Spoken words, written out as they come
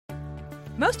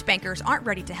Most bankers aren't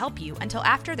ready to help you until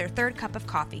after their third cup of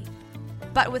coffee.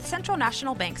 But with Central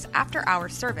National Bank's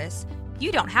after-hours service,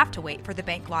 you don't have to wait for the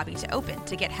bank lobby to open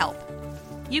to get help.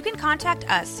 You can contact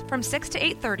us from 6 to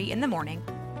 8:30 in the morning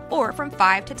or from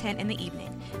 5 to 10 in the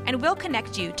evening, and we'll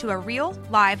connect you to a real,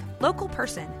 live, local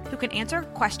person who can answer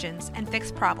questions and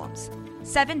fix problems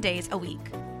 7 days a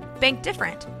week. Bank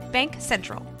different. Bank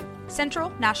Central. Central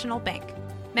National Bank.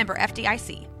 Member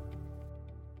FDIC.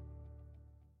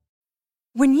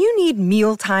 When you need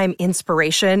mealtime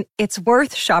inspiration, it's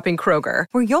worth shopping Kroger,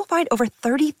 where you'll find over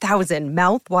 30,000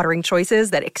 mouth-watering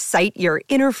choices that excite your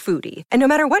inner foodie. And no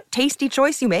matter what tasty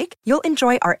choice you make, you'll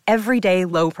enjoy our everyday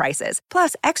low prices,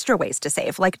 plus extra ways to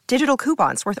save, like digital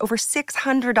coupons worth over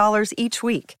 $600 each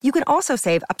week. You can also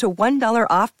save up to $1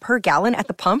 off per gallon at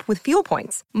the pump with fuel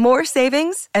points. More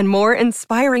savings and more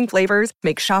inspiring flavors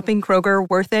make shopping Kroger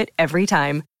worth it every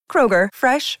time. Kroger,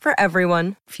 fresh for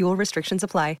everyone. Fuel restrictions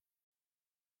apply.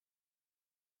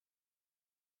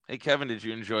 Hey, Kevin, did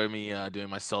you enjoy me doing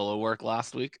my solo work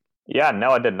last week? Yeah, no,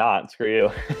 I did not. Screw you.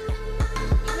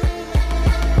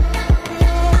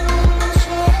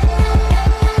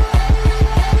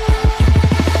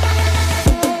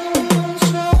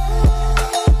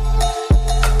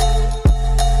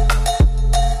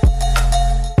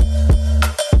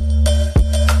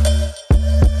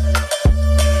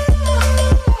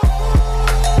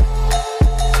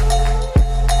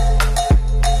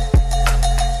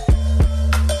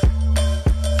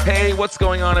 What's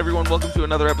going on, everyone? Welcome to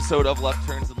another episode of Left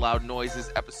Turns and Loud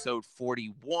Noises, episode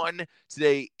 41.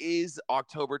 Today is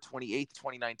October 28th,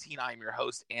 2019. I am your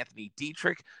host, Anthony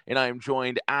Dietrich, and I am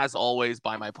joined, as always,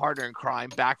 by my partner in crime,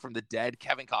 back from the dead,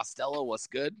 Kevin Costello. What's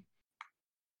good?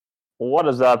 What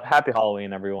is up? Happy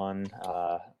Halloween, everyone.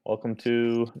 Welcome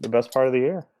to the best part of the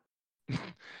year.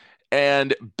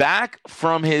 And back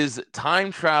from his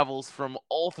time travels from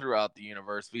all throughout the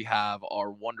universe, we have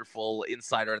our wonderful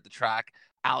insider at the track,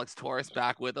 Alex Torres,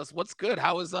 back with us. What's good?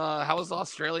 How was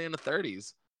Australia in the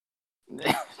 30s?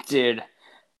 Dude,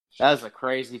 that was a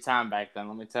crazy time back then,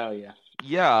 let me tell you.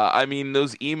 Yeah, I mean,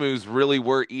 those emus really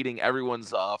were eating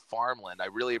everyone's farmland. I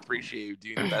really appreciate you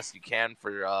doing the best you can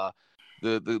for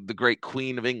the great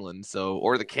Queen of England,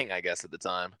 or the King, I guess, at the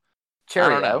time.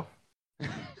 Cheerio.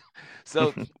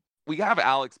 So we have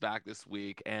Alex back this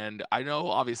week, and I know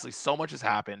obviously so much has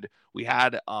happened. We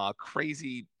had a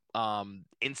crazy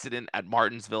incident at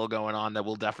Martinsville going on that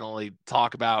we'll definitely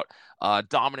talk about.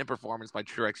 Dominant performance by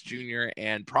Truex Jr.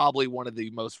 and probably one of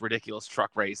the most ridiculous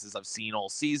truck races I've seen all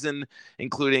season,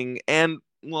 including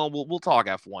we'll talk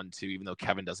F1 too, even though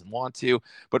Kevin doesn't want to.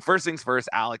 But first things first,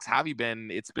 Alex, how have you been?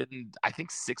 It's been, I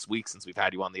think, 6 weeks since we've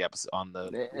had you on the episode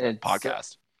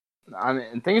podcast. I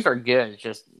mean, things are good. It's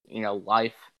just,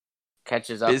 life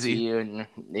catches up Busy. to you, and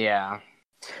yeah,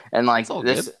 and like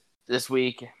this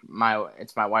week,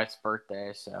 it's my wife's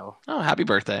birthday, so. Oh, happy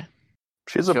birthday!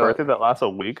 She has a birthday that lasts a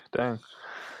week. Dang.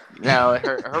 No,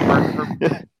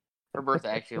 her birthday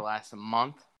actually lasts a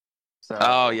month. So.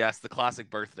 Oh yes, the classic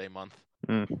birthday month.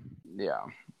 Yeah.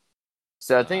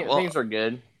 So things are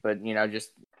good, but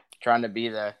just trying to be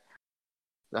the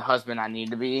husband I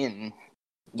need to be and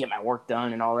get my work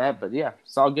done and all that. But yeah,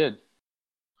 it's all good.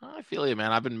 I feel you,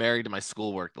 man. I've been married to my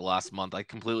schoolwork the last month. I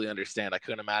completely understand. I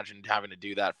couldn't imagine having to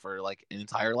do that for like an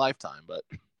entire lifetime, but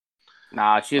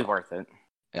nah, she's worth it.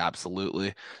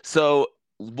 Absolutely. So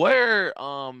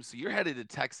so you're headed to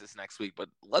Texas next week, but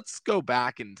let's go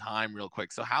back in time real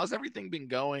quick. So how's everything been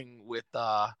going with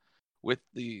the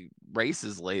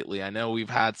races lately? I know we've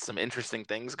had some interesting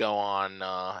things go on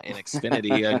in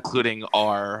Xfinity, including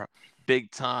our big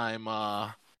time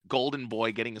Golden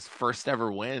Boy getting his first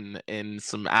ever win in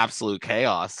some absolute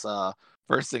chaos.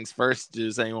 First things first,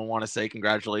 does anyone want to say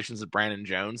congratulations to Brandon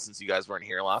Jones since you guys weren't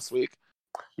here last week?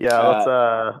 Yeah, let's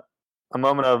a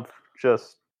moment of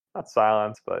just not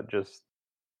silence, but just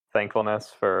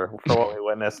thankfulness for what we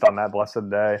witnessed on that blessed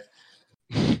day.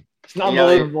 It's an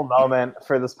unbelievable moment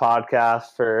for this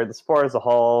podcast, for the sport as a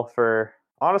whole, for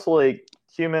honestly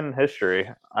human history.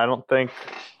 I don't think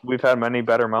we've had many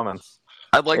better moments.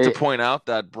 I'd like to point out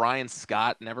that Brian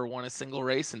Scott never won a single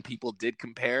race, and people did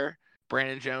compare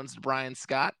Brandon Jones to Brian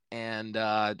Scott, and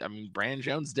Brandon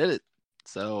Jones did it.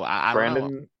 So I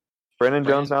don't know. Brandon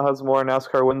Jones now has more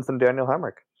NASCAR wins than Daniel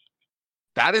Hemrick.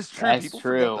 That is true. That's people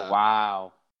true. That.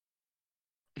 Wow.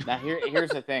 Now here's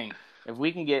the thing: if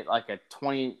we can get like a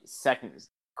 20-second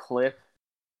clip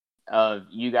of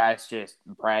you guys just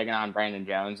bragging on Brandon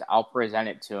Jones, I'll present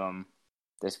it to him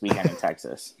this weekend in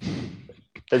Texas.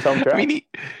 His home track.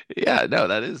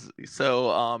 that is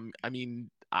so.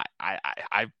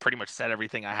 I pretty much said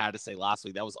everything I had to say last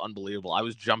week. That was unbelievable. I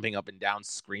was jumping up and down,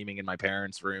 screaming in my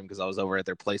parents' room because I was over at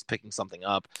their place picking something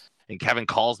up. And Kevin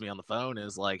calls me on the phone and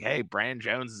is like, hey, Brandon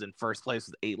Jones is in first place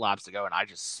with 8 laps to go. And I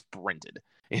just sprinted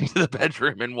into the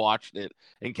bedroom and watched it.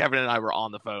 And Kevin and I were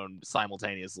on the phone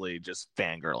simultaneously just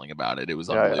fangirling about it. It was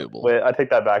unbelievable. Wait, I take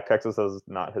that back. Texas is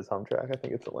not his home track. I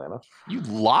think it's Atlanta. You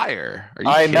liar. Are you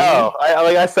I kidding know.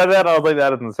 me? I said that and I was like, that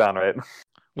doesn't sound right.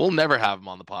 We'll never have him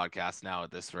on the podcast now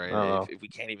at this rate if we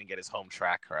can't even get his home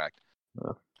track correct.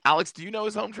 Alex, do you know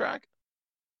his home track?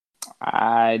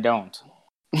 I don't.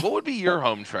 What would be your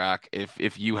home track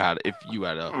if you were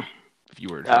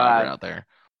a driver out there?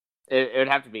 It would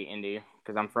have to be Indy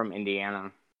because I'm from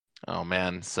Indiana. Oh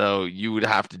man, so you would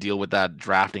have to deal with that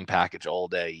drafting package all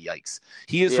day. Yikes!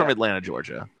 He is from Atlanta,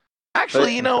 Georgia.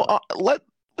 Actually,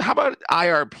 how about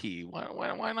IRP?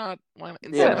 Why not?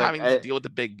 Instead of having to deal with the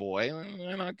big boy,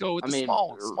 why not go with the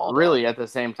small? Really, at the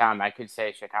same time, I could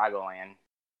say Chicagoland.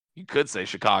 You could say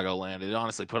Chicagoland. It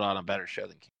honestly put on a better show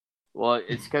than. Well,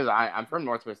 it's because I'm from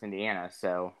Northwest Indiana,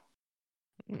 so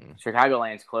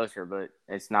Chicagoland's closer, but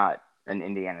it's not an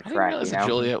Indiana track. I didn't realize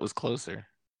Joliet was closer.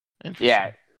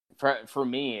 Yeah, for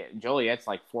me, Joliet's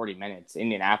like 40 minutes.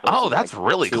 Indianapolis. Oh, that's like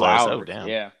really close. Hours. Oh, damn.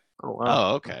 Yeah.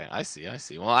 Oh, okay. I see.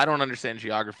 Well, I don't understand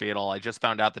geography at all. I just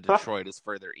found out that Detroit is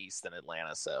further east than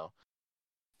Atlanta, so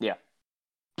yeah,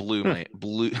 blew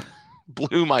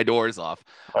my doors off.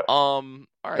 All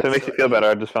right. It makes you feel better.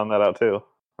 I just found that out too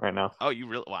right now. Oh, you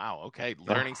really? Wow. Okay,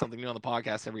 learning something new on the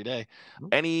podcast every day.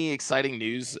 Any exciting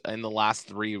news in the last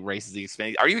 3 races of the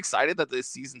Xfinity? Are you excited that this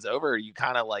season's over? Or are you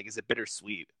kind of like, is it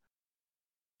bittersweet?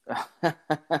 Well,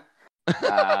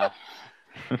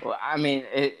 I mean,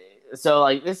 so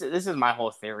like this is my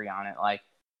whole theory on it. Like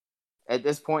at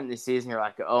this point in the season, you're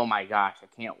like, oh my gosh, I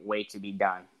can't wait to be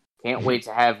done. Can't wait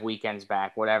to have weekends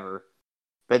back, whatever.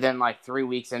 But then like 3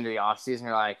 weeks into the off season,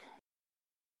 you're like,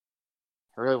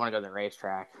 I really want to go to the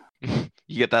racetrack.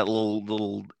 You get that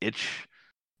little itch,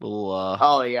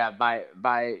 Oh yeah,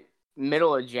 by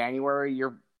middle of January,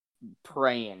 you're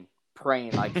praying,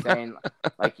 like saying,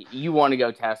 like you want to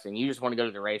go testing. You just want to go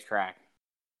to the racetrack.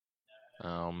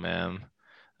 Oh man,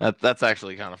 that's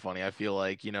actually kind of funny. I feel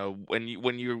like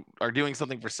when you are doing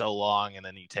something for so long and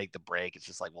then you take the break, it's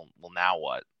just like, well now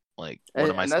what? Like, what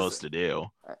am I supposed to do?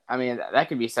 I mean, that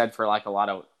could be said for like a lot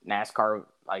of NASCAR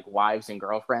like wives and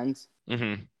girlfriends.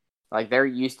 Mm-hmm. Like they're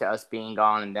used to us being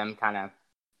gone and them kind of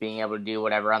being able to do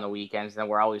whatever on the weekends. And then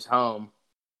we're always home.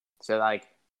 So like,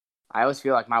 I always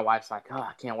feel like my wife's like, oh,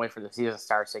 I can't wait for the season to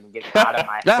start so I can get it out of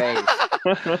my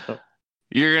face.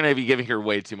 You're going to be giving her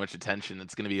way too much attention.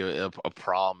 It's going to be a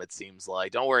problem, it seems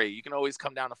like. Don't worry. You can always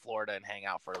come down to Florida and hang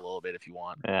out for a little bit if you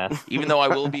want. Yeah. Even though I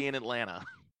will be in Atlanta.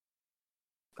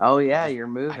 Oh, yeah, you're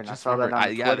moving. I saw that on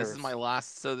Twitter. Yeah, this is my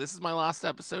last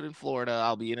episode in Florida.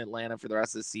 I'll be in Atlanta for the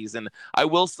rest of the season. I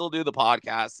will still do the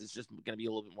podcast. It's just going to be a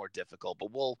little bit more difficult.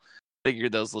 But we'll figure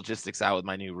those logistics out with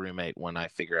my new roommate when I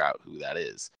figure out who that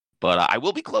is. But I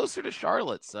will be closer to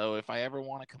Charlotte, so if I ever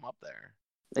want to come up there.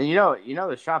 And you know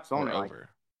the shop's only like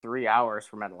 3 hours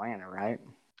from Atlanta, right?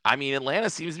 I mean, Atlanta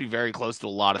seems to be very close to a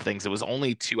lot of things. It was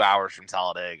only 2 hours from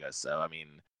Talladega, so I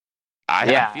mean,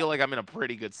 I feel like I'm in a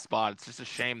pretty good spot. It's just a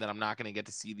shame that I'm not going to get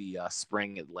to see the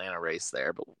spring Atlanta race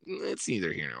there, but it's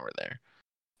neither here nor there.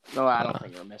 No, I don't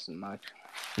think we're missing much.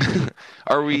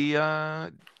 Are we? You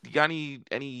got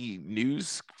any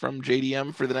news from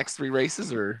JDM for the next 3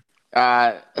 races, or?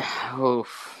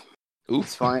 Oof.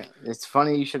 It's funny. It's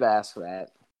funny you should ask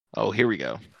that. Oh, here we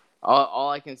go. All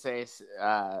I can say is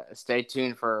stay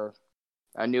tuned for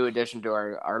a new addition to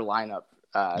our lineup.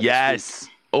 Yes.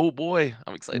 Oh boy,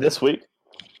 I'm excited. This week?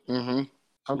 Mm-hmm.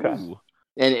 Okay. Ooh.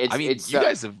 And you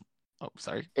guys have. Oh,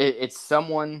 sorry. It's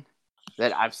someone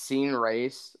that I've seen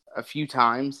race a few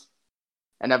times,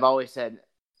 and I've always said,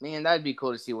 man, that'd be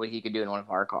cool to see what he could do in one of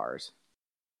our cars.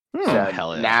 So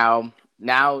hell yeah.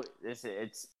 Now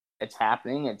it's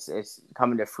happening. It's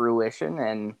coming to fruition,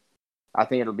 and I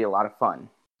think it'll be a lot of fun.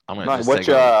 I'm gonna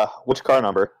which car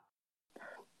number?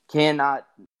 Cannot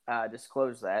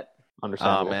disclose that.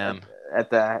 Understandable. Oh man, at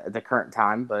the current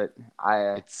time, but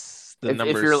it's the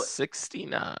number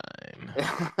 69.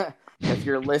 If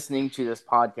you're listening to this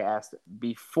podcast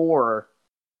before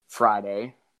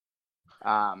Friday,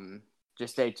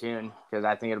 just stay tuned because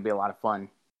I think it'll be a lot of fun.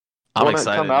 I'm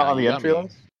excited. Come out on the entry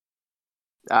list?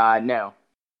 No.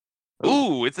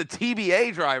 Ooh, it's a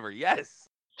TBA driver. Yes.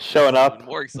 Showing up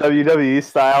WWE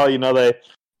style,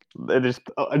 they just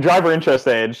a driver intro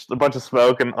stage, a bunch of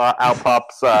smoke, and out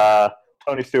pops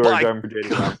Tony Stewart By driving for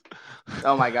JD Wentz.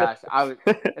 Oh my gosh, I would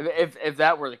if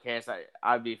that were the case,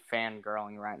 I'd be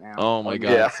fangirling right now. Oh my I would-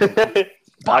 god. Yeah.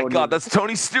 My would- god, that's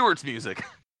Tony Stewart's music.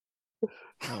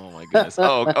 Oh my goodness.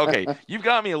 Oh, okay. You've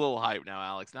got me a little hyped now,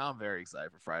 Alex. Now I'm very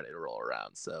excited for Friday to roll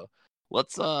around. So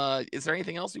let's is there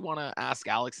anything else you want to ask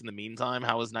Alex in the meantime?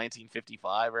 How was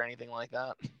 1955 or anything like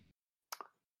that?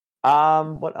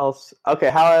 What else? Okay,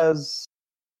 how has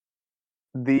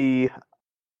the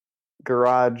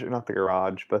garage, not the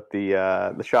garage, but the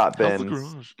shop How's the been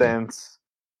garage? since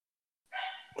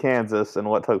Kansas and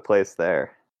what took place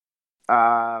there?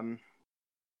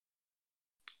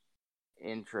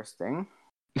 Interesting.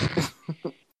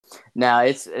 No,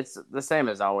 it's the same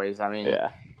as always. I mean,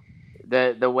 Yeah.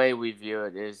 the way we view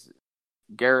it is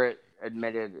Garrett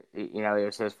admitted, it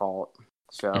was his fault.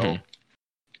 So, Mhm.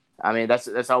 I mean,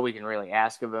 that's all we can really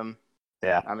ask of him.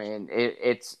 Yeah. I mean,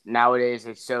 it's nowadays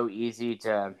it's so easy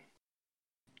to,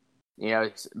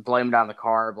 blame it on the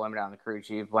car, blame it on the crew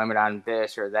chief, blame it on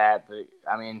this or that. But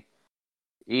I mean,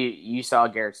 you saw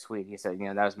Garrett's tweet. He said,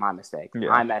 that was my mistake. Yeah.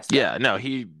 I messed up. Yeah, no,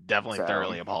 he definitely So-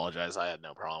 thoroughly apologized. I had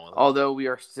no problem with it. Although we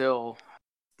are still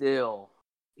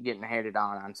getting hated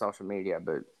on social media,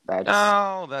 but that's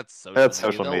Oh, that's social That's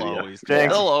media. social They'll media. Always,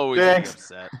 Jinx. they'll always Jinx.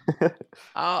 be upset.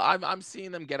 I'm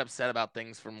seeing them get upset about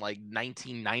things from like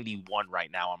 1991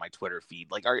 right now on my Twitter feed.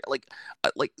 Like,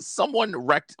 like someone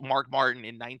wrecked Mark Martin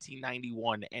in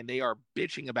 1991, and they are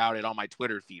bitching about it on my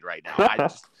Twitter feed right now.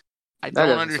 I that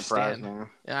don't doesn't surprise understand. me.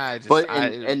 Yeah, But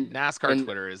NASCAR and-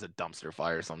 Twitter is a dumpster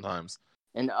fire sometimes.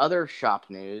 In other shop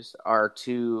news, our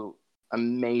two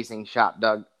amazing shop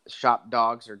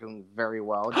dogs are doing very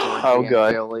well. Georgie Oh, and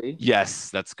good. Billy. Yes,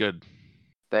 that's good.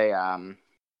 They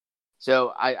so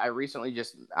I recently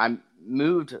I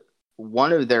moved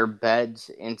one of their beds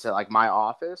into like my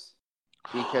office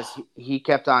because he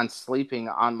kept on sleeping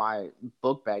on my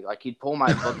book bag. Like he'd pull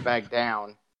my book bag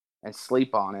down and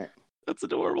sleep on it. That's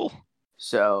adorable.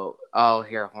 So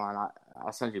here, hold on,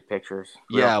 I'll send you pictures.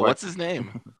 real Yeah, quick. what's his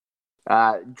name?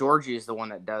 Georgie is the one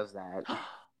that does that.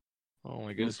 Oh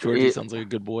my goodness, Georgie sounds like a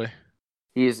good boy.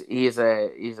 He's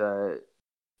a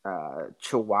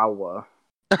Chihuahua.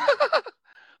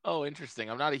 Oh, interesting.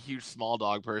 I'm not a huge small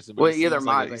dog person, but Well, he either seems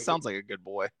am I, he but- sounds like a good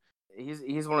boy.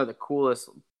 He's one of the coolest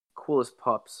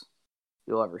pups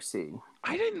you'll ever see.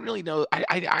 I didn't really know. I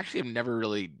actually have never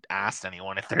really asked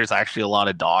anyone if there's actually a lot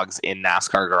of dogs in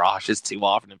NASCAR garages too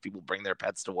often if people bring their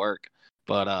pets to work.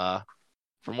 But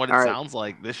from what it All right. sounds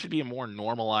like, this should be a more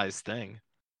normalized thing.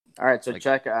 All right, so Like-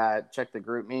 check the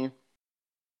group me.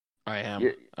 I am.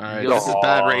 You- All right, you'll- this is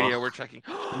bad Aw. radio. We're checking.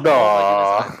 Oh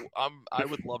Aw. my goodness, I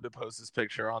would love to post this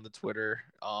picture on the Twitter.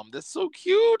 That's so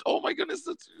cute. Oh my goodness,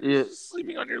 that's Yeah.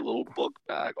 sleeping on your little book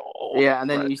bag. Oh, Yeah, and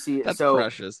then pre- you see that's so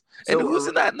precious. And so- who's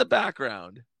in that in the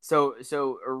background? so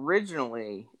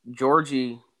originally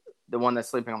Georgie, the one that's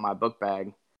sleeping on my book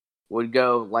bag, would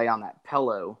go lay on that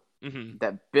pillow Mm-hmm.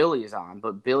 that Billy's on,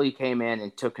 but Billy came in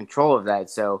and took control of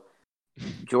that. So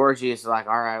Georgie is like,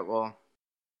 all right, well,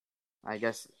 I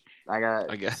guess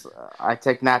I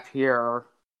take nap here.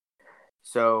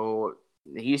 So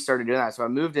he started doing that. So I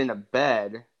moved into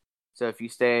bed. So if you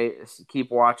keep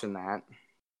watching that.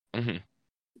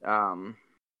 Mm-hmm.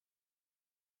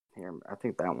 Here, I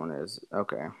think that one is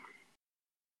okay.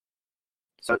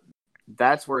 So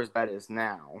that's where his bed is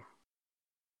now.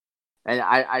 And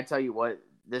I tell you what,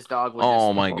 this dog would Oh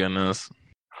just, my goodness.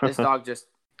 this dog just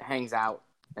hangs out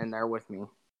in there with me.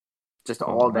 Just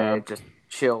all day, man. just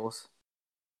chills.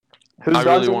 Whose I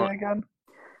dogs really are want- they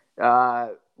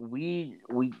again? We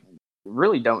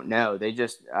really don't know. They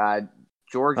just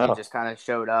Georgie Oh. just kind of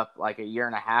showed up like a year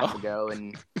and a half ago,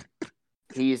 and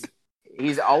he's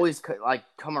always like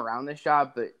come around the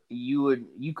shop, but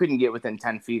you couldn't get within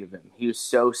 10 feet of him. He was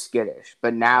so skittish.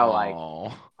 But now, like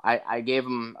Oh. I gave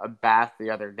him a bath the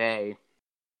other day,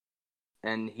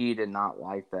 and he did not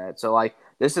like that. So like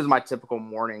this is my typical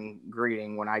morning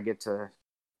greeting when I get to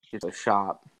the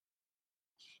shop.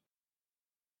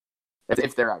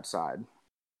 If they're outside.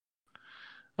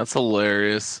 That's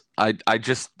hilarious. I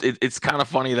just it's kind of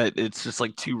funny that it's just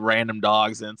like two random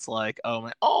dogs and it's like, oh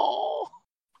man,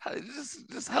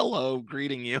 just hello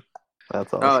greeting you.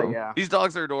 That's awesome. Oh yeah. These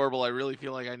dogs are adorable. I really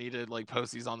feel like I need to like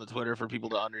post these on the Twitter for people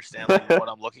to understand like, what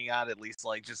I'm looking at least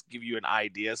like just give you an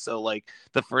idea. So like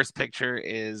the first picture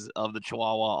is of the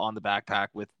Chihuahua on the backpack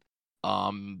with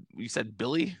you said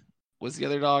Billy was the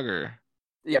other dog or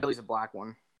Yeah, Billy's a black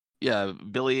one. yeah,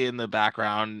 Billy in the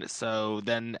background. So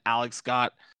then Alex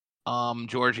got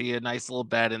Georgie a nice little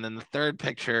bed, and then the third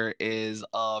picture is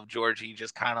of Georgie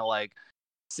just kind of like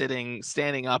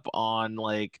standing up on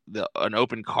like an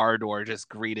open car door, just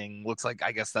greeting. Looks like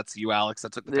I guess that's you, Alex,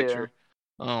 that took the picture.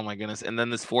 Oh my goodness! And then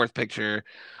this fourth picture,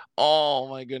 oh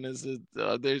my goodness,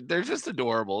 they're just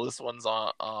adorable. This one's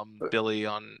on Billy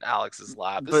on Alex's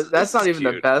lap. But that's not even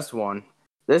cute. the best one.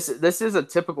 This is a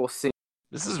typical scene.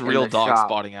 This is real dog shop.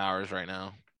 spotting hours right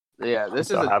now. Yeah, I'm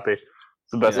so happy.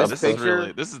 It's the best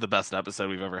episode. This is the best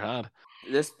episode we've ever had.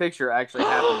 This picture actually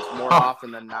happens more often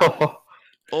than not.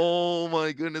 Oh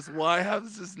my goodness, why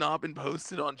has this not been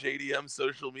posted on JDM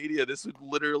social media? This would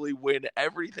literally win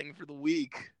everything for the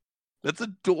week. That's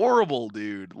adorable,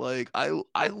 dude. Like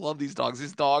I love these dogs.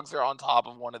 These dogs are on top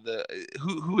of one of the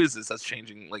who is this that's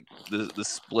changing like the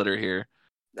splitter here?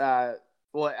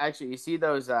 Well, actually, you see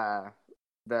those what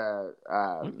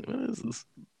is this?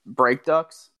 Brake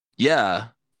ducts? Yeah.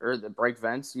 Or the brake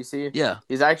vents, you see? Yeah.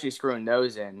 He's actually screwing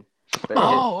those in. But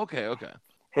okay.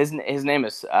 His name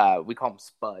is we call him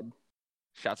Spud.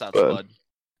 Shouts out Spud.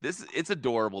 It's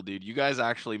adorable, dude. You guys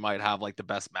actually might have like the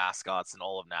best mascots in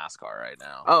all of NASCAR right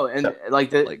now. Oh, and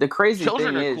the crazy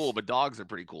children thing are is cool, but dogs are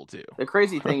pretty cool too. The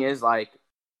crazy thing is like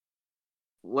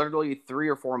literally 3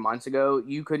 or 4 months ago,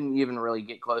 you couldn't even really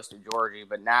get close to Georgie,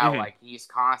 but now like he's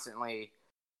constantly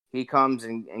he comes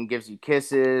and gives you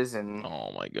kisses and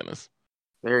oh my goodness.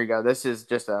 There you go. This is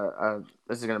just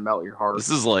this is gonna melt your heart. This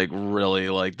is like really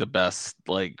like the best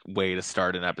like way to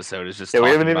start an episode is just we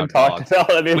haven't even talked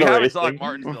about any of the haven't racing. talked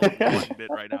Martinsville one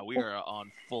bit right now. We are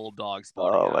on full dog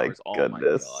spotting hours. Oh my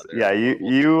goodness. God, yeah,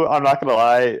 you I'm not gonna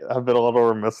lie, have been a little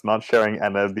remiss not sharing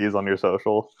any of these on your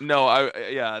social. No,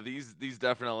 these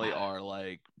definitely are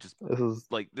like just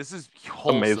this is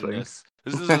wholesomeness. Amazing.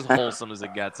 This is as wholesome as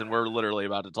it gets, and we're literally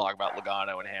about to talk about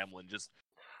Logano and Hamlin just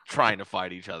trying to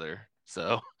fight each other.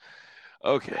 So,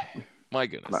 okay, my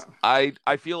goodness. I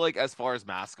feel like as far as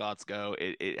mascots go,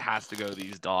 it has to go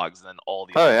these dogs and then all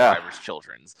these drivers'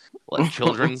 children's. Like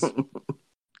children's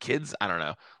kids, I don't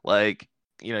know. Like,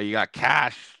 you know, you got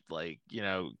Cash, like, you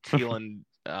know, Keelan,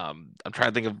 I'm trying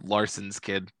to think of Larson's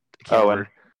kid. Owen.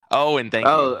 Owen, thank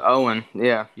you. Oh, Owen,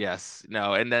 yeah. Yes.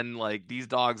 No, and then like these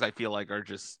dogs I feel like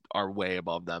are way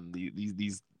above them.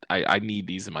 These I need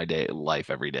these in my life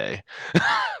every day.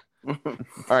 All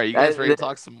right, you guys ready to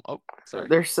talk some? Oh, sorry.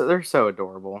 They're so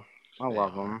adorable. I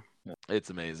love them.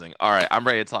 It's amazing. All right, I'm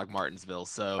ready to talk Martinsville.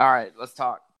 So, all right, let's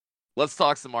talk. Let's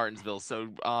talk some Martinsville. So,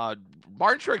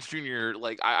 Martin Truex Jr.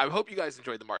 Like, I hope you guys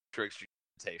enjoyed the Martin Truex Jr.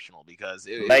 Invitational because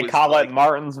they call it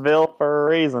Martinsville for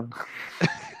a reason.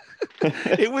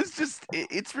 It was just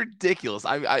it's ridiculous.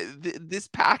 This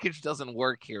package doesn't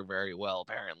work here very well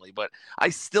apparently, but I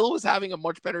still was having a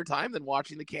much better time than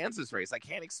watching the Kansas race. I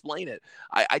can't explain it.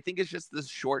 I think it's just this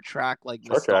short track like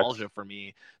nostalgia for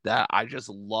me that I just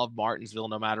love Martinsville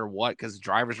no matter what, because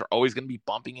drivers are always going to be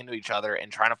bumping into each other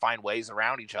and trying to find ways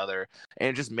around each other, and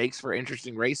it just makes for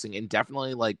interesting racing and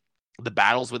definitely like the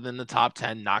battles within the top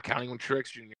 10, not counting with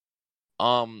Truex Jr.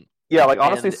 Yeah, like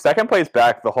honestly, second place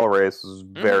back the whole race was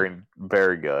very,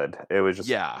 very good. It was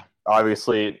just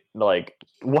obviously like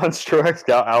once Truex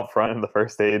got out front in the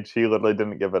first stage, he literally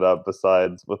didn't give it up.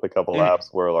 Besides with a couple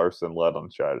laps where Larson led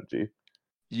on strategy.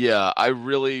 Yeah, I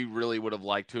really, really would have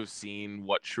liked to have seen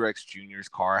what Truex Jr.'s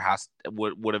car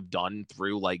would have done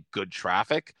through like good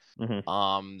traffic.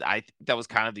 I think that was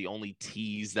kind of the only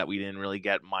tease that we didn't really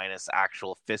get, minus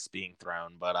actual fists being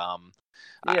thrown. But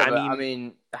I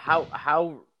mean,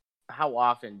 how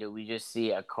often do we just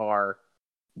see a car?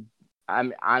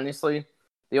 I'm honestly,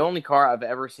 the only car I've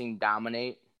ever seen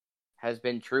dominate has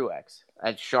been Truex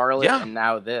at Charlotte, and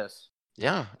now this.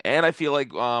 Yeah, and I feel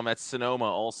like at Sonoma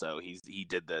also he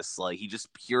did this. Like he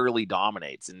just purely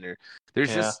dominates, and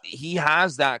there's just he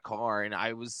has that car. And I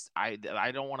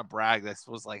don't want to brag. This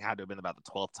was like had to have been about the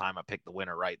 12th time I picked the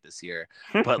winner right this year.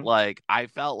 But like I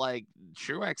felt like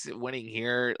Truex winning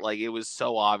here, like it was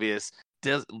so obvious.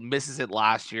 Misses it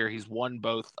last year. He's won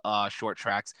both short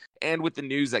tracks, and with the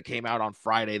news that came out on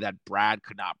Friday that Brad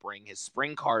could not bring his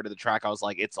spring car to the track, I was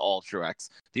like, it's all Truex.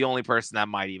 The only person that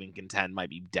might even contend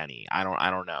might be Denny. I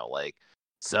don't know. Like,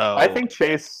 so I think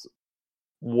Chase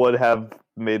would have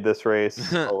made this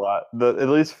race a lot, at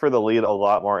least for the lead, a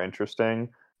lot more interesting.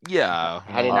 Yeah,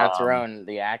 had he not thrown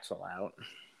the axle out.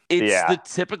 It's the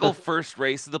typical first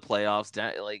race of the playoffs.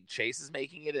 Like Chase is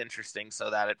making it interesting so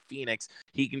that at Phoenix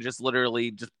he can just literally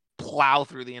just plow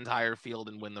through the entire field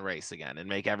and win the race again and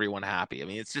make everyone happy. I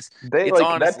mean, it's just it's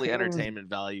honestly entertainment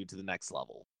value to the next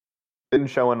level. Been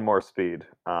showing more speed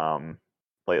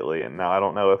lately, and now I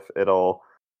don't know if it'll.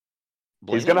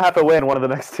 Blaney? He's gonna have to win one of the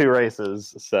next two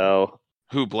races. So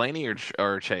who, Blaney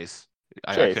or Chase?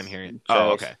 I couldn't hear you. Chase. Oh,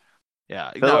 okay.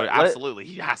 Yeah, no, absolutely.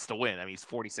 He has to win. I mean, he's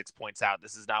 46 points out.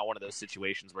 This is not one of those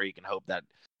situations where you can hope that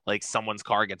like someone's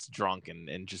car gets drunk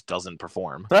and just doesn't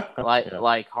perform.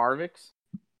 like Harvick's?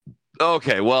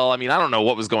 Okay, well, I mean, I don't know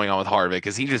what was going on with Harvick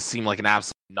because he just seemed like an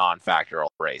absolute non-factor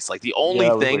all race. Like the only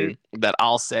thing that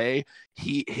I'll say,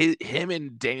 him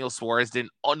and Daniel Suarez did an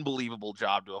unbelievable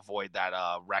job to avoid that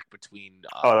wreck between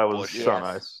that was Busch so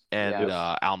nice and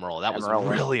Almirola. That was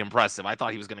really impressive. I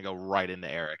thought he was going to go right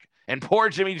into Eric. And poor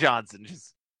Jimmy Johnson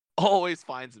just always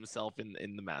finds himself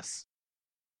in the mess.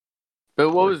 But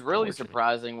what was really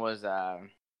surprising was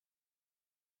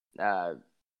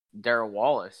Darrell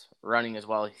Wallace running as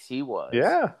well as he was.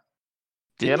 Yeah.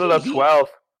 He ended up 12th.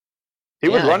 He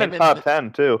was running top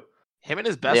 10, too. Him and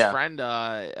his best friend,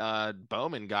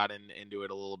 Bowman, got into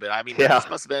it a little bit. I mean, this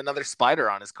must have been another spider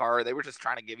on his car. They were just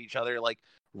trying to give each other, like,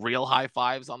 real high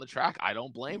fives on the track. I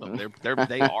don't blame them.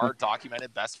 They are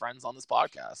documented best friends on this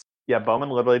podcast. Yeah, Bowman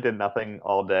literally did nothing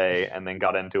all day and then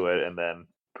got into it and then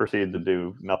proceeded to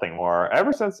do nothing more.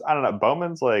 Ever since, I don't know,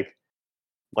 Bowman's, like,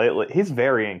 lately, he's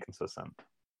very inconsistent.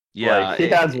 Yeah, like, he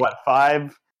has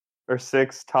 5 or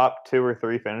 6 top 2 or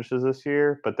 3 finishes this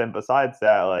year, but then besides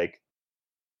that, like,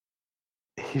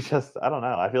 he's just, I don't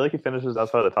know. I feel like he finishes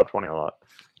outside of the top 20 a lot.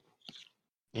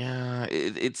 Yeah,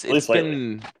 it's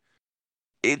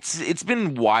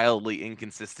been wildly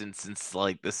inconsistent since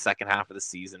like the second half of the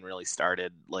season really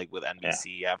started. Like with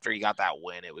NBC, after he got that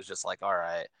win, it was just like, all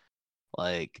right,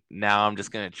 like now I'm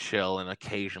just gonna chill and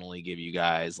occasionally give you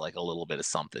guys like a little bit of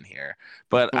something here.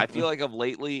 But I feel like of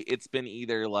lately it's been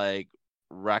either like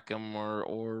wreck them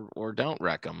or don't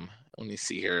wreck them. Let me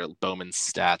see here, Bowman's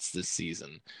stats this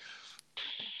season.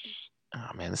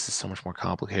 Oh man, this is so much more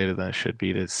complicated than it should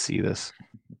be to see this.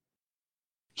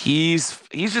 He's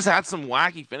just had some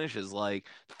wacky finishes, like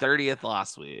 30th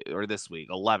last week or this week,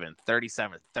 11th,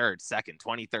 37th, 3rd, 2nd,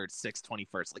 23rd, 6th,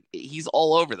 21st. Like he's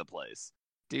all over the place.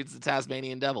 Dude's the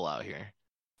Tasmanian devil out here.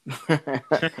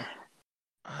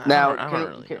 Now,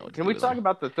 can we talk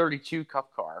about the 32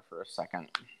 Cup car for a second?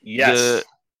 Yes.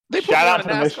 Shout out to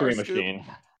the mystery machine.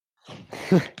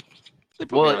 They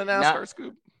put me on a NASCAR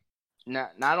scoop.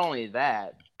 Not only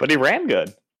that, but he ran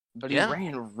good. But he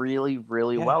ran really,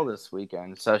 really well this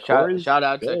weekend. So shout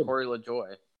out to Corey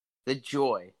LaJoie. The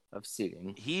joy of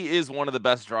seating. He is one of the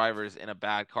best drivers in a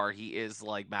bad car. He is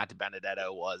like Matt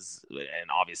DiBenedetto was,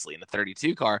 and obviously in a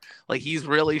 32 car. Like he's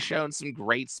really shown some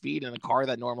great speed in a car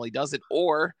that normally does it.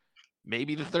 Or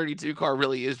maybe the 32 car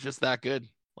really is just that good.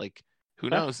 Like who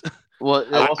knows? Well,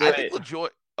 I think LaJoie.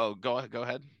 Oh, go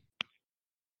ahead.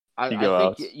 I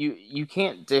think you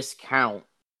can't discount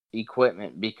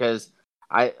equipment because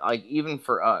even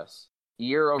for us,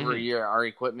 year over year, our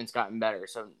equipment's gotten better.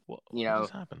 So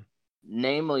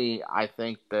namely, I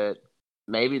think that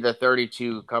maybe the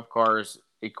 32 Cup cars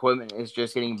equipment is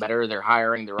just getting better. They're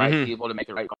hiring the right people to make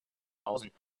the right calls,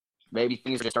 and maybe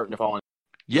things are just starting to fall in.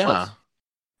 Yeah,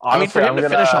 I mean, for him to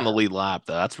finish on the lead lap,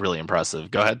 though, that's really impressive.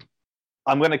 Go ahead.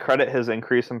 I'm going to credit his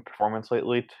increase in performance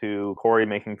lately to Corey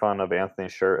making fun of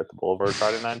Anthony's shirt at the Boulevard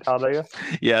Friday night in Talladega.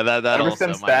 Yeah, that ever also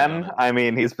since then, I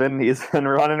mean, he's been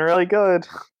running really good.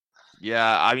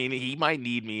 Yeah, I mean, he might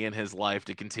need me in his life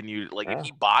to continue. Like, if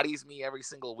he bodies me every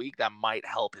single week, that might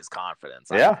help his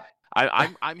confidence.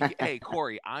 I'm hey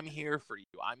Corey, I'm here for you.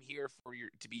 I'm here for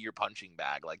to be your punching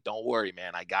bag. Like, don't worry,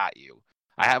 man, I got you.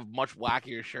 I have much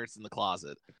wackier shirts in the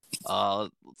closet.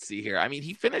 Let's see here. I mean,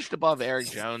 he finished above Eric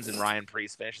Jones and Ryan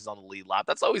Preece finishes on the lead lap.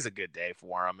 That's always a good day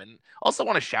for him. And also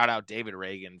want to shout out David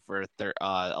Reagan for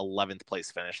 11th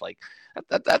place finish. Like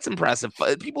that's impressive.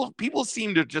 But people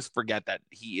seem to just forget that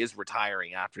he is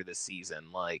retiring after this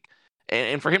season. Like,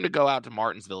 and for him to go out to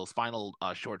Martinsville, his final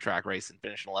short track race and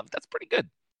finish in 11th, that's pretty good.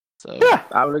 So yeah,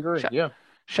 I would agree.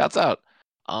 Shouts out.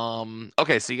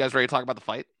 Okay, so you guys ready to talk about the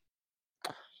fight?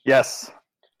 Yes.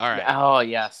 All right. Oh,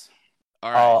 yes.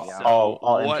 All right.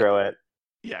 I'll intro it.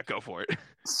 Yeah, go for it.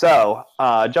 So,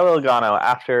 Joey Logano,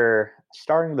 after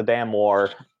starting the Great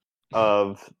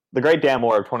Damn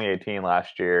War of 2018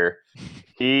 last year,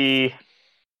 he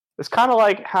it's kind of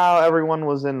like how everyone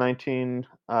was in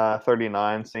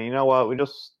 1939, saying, you know what, we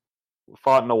just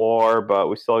fought in a war, but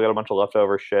we still got a bunch of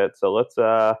leftover shit, so let's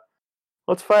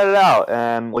fight it out.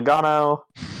 And Logano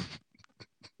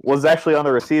was actually on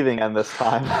the receiving end this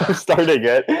time, starting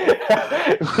it,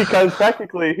 because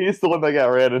technically he's the one that got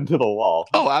ran into the wall.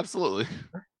 Oh, absolutely.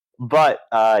 But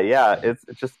it's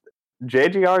just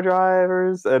JGR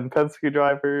drivers and Penske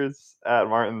drivers at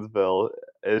Martinsville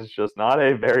is just not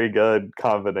a very good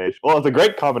combination. Well, it's a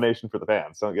great combination for the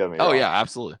fans. Don't get me wrong. Oh yeah,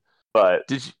 absolutely. But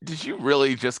did you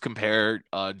really just compare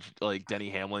like Denny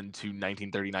Hamlin to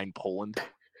 1939 Poland?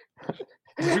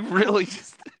 Did you really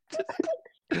just?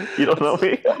 You don't know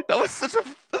me? That was such a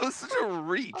That was such a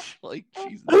reach. Like,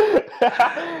 Jesus.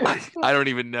 I don't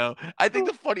even know. I think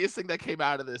the funniest thing that came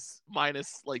out of this,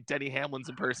 minus like Denny Hamlin's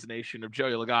impersonation of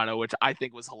Joey Logano, which I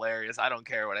think was hilarious. I don't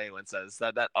care what anyone says.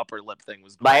 That upper lip thing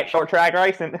was great. By short track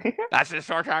racing. That's just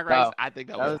short track race. No, I think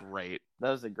that was great.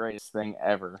 That was the greatest thing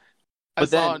ever. I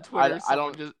saw on Twitter. I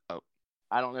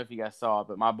don't know if you guys saw it,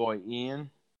 but my boy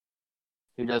Ian,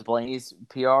 who does Blaney's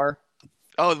PR.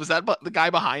 Oh, was that the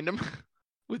guy behind him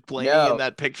with Blaney in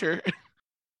that picture?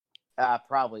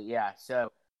 Probably, yeah.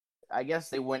 So I guess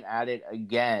they went at it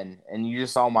again, and you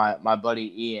just saw my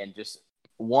buddy Ian just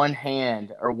one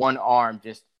hand or one arm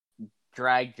just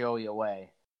drag Joey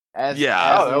away. As the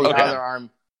other arm.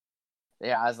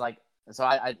 Yeah, I was like, so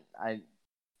I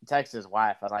texted his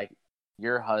wife. I was like,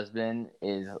 your husband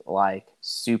is like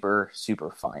super,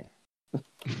 super fine.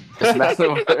 Just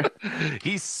messing with her.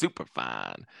 He's super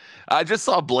fine. I just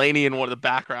saw Blaney in one of the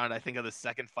background, I think, of the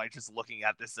second fight, just looking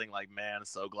at this thing like, man, I'm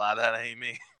so glad that ain't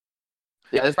me.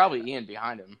 Yeah, there's probably Ian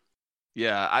behind him.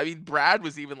 Yeah, I mean, Brad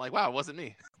was even like, wow, it wasn't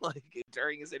me. Like,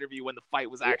 during his interview when the fight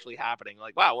was actually happening.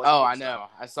 Like, wow, it wasn't me. I know.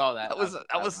 I saw that.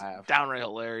 That was downright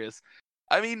hilarious.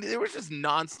 I mean, there was just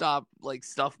nonstop like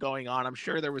stuff going on. I'm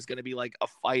sure there was going to be like a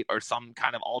fight or some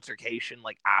kind of altercation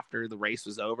like after the race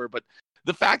was over. But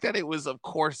the fact that it was, of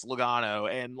course,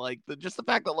 Logano, and like just the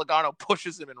fact that Logano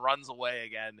pushes him and runs away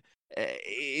again,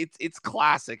 it's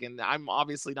classic. And I'm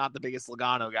obviously not the biggest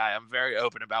Logano guy. I'm very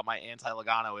open about my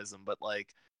anti-Loganoism, but like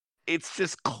it's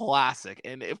just classic.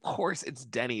 And of course, it's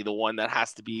Denny, the one that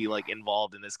has to be like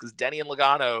involved in this, because Denny and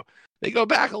Logano, they go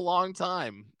back a long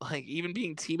time. Like, even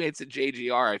being teammates at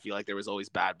JGR, I feel like there was always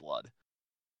bad blood.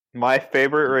 My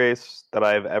favorite race that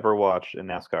I've ever watched in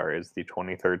NASCAR is the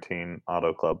 2013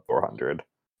 Auto Club 400.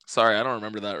 Sorry, I don't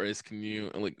remember that race. Can you,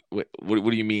 like, what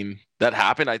do you mean? That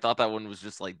happened? I thought that one was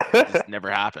just, like, just never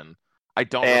happened. I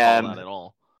don't recall that at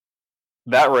all.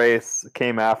 That race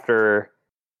came after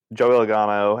Joey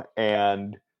Logano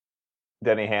and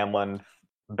Denny Hamlin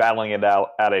battling it out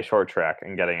at a short track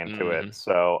and getting into it.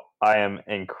 So I am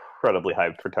incredibly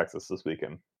hyped for Texas this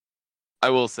weekend. I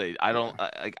will say,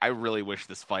 I really wish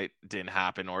this fight didn't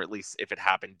happen, or at least if it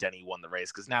happened, Denny won the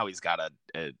race, because now he's got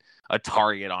a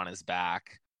target on his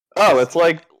back. Oh, it's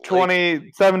like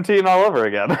 2017 all over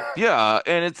again. Yeah,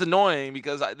 and it's annoying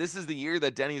because this is the year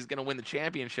that Denny's going to win the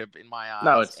championship in my eyes.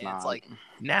 No, it's not. It's like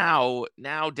now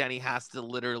Denny has to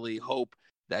literally hope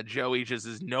that Joey just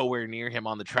is nowhere near him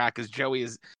on the track,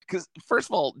 because first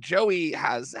of all, Joey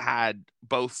has had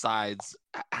both sides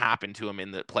happen to him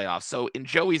in the playoffs. So in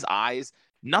Joey's eyes,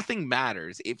 nothing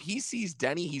matters. If he sees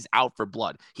Denny, he's out for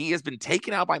blood. He has been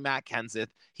taken out by Matt Kenseth.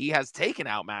 He has taken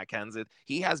out Matt Kenseth.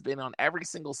 He has been on every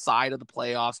single side of the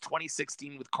playoffs,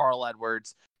 2016 with Carl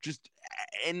Edwards,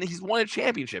 and he's won a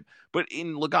championship. But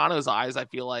in Logano's eyes, I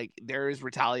feel like there is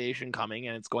retaliation coming,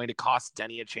 and it's going to cost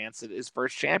Denny a chance at his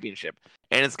first championship.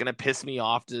 And it's going to piss me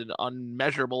off to an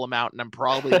unmeasurable amount, and I'm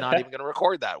probably not even going to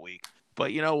record that week.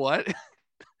 But you know what?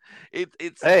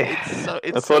 It's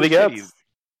that's what he gets.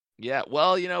 Yeah,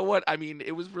 well, you know what? I mean,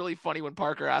 it was really funny when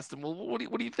Parker asked him, well, what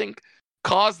do you think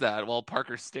caused that? Well,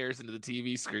 Parker stares into the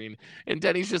TV screen, and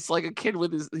Denny's just like a kid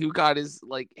who got his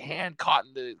like hand caught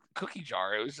in the cookie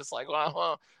jar. It was just like,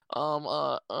 well,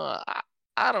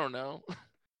 I don't know.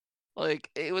 Like,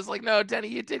 it was like, no, Denny,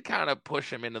 you did kind of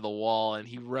push him into the wall, and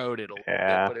he rode it a little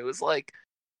bit, but it was like,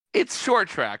 it's short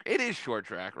track. It is short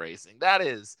track racing. That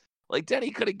is. Like,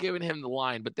 Denny could have given him the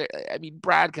line, but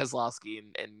Brad Keselowski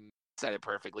and said it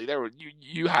perfectly.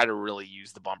 You had to really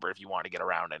use the bumper if you want to get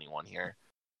around anyone here.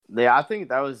 Yeah, I think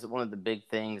that was one of the big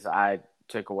things I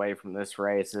took away from this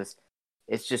race.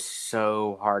 It's just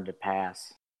so hard to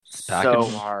pass. So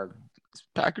hard. This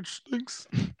package stinks.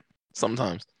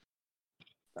 Sometimes.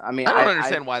 I mean, I don't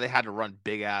understand why they had to run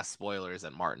big ass spoilers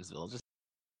at Martinsville. Just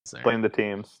blame the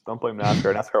teams. Don't blame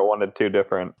NASCAR. NASCAR wanted two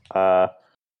different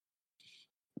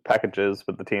packages,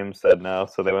 but the team said no,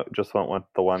 so they just went with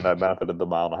the one that benefited the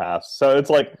mile and a half. So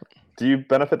it's like, do you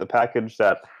benefit the package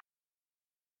that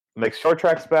makes short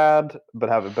tracks bad but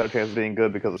have a better chance of being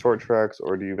good because of short tracks,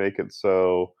 or do you make it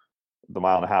so the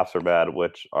mile and a halves are bad,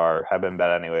 which have been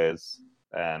bad anyways?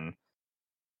 And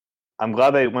I'm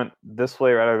glad they went this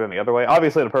way rather than the other way.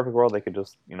 Obviously, in a perfect world, they could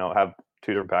just have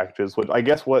two different packages, which I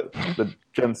guess what the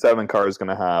Gen 7 car is going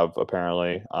to have,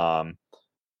 apparently.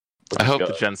 I hope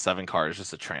the Gen 7 car is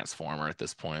just a transformer at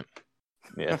this point.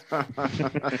 Yeah.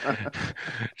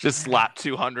 Just lap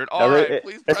 200. All right,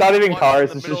 please. It's not even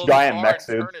cars, it's just giant mech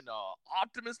suits. Turn into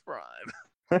Optimus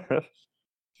Prime.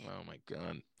 Oh my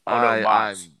god.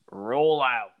 Autobots, roll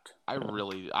out.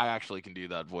 I actually can do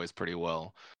that voice pretty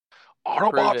well.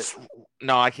 Autobots.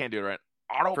 No, I can't do it right.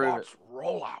 Autobots,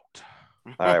 roll out.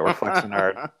 All right, we're flexing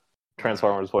our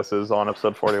Transformers voices on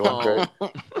episode 41.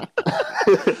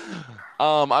 Great.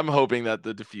 I'm hoping that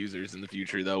the diffusers in the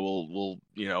future, though, will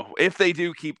if they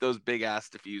do keep those big ass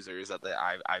diffusers that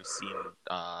I've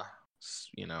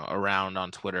seen around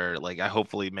on Twitter, like I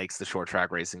hopefully makes the short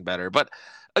track racing better. But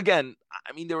again,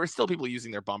 I mean, there were still people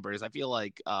using their bumpers. I feel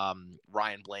like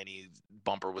Ryan Blaney's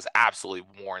bumper was absolutely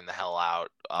worn the hell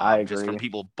out. I agree. Just from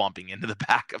people bumping into the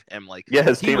back of him. Like, yeah,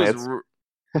 his teammates.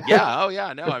 Yeah, oh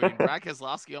yeah, no. I mean, Brad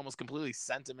Keselowski almost completely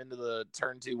sent him into the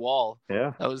turn 2 wall.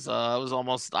 Yeah, that was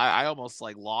almost. I almost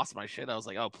like lost my shit. I was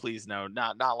like, oh please no,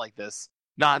 not like this,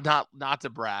 not to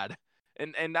Brad.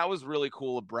 And that was really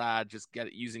cool of Brad just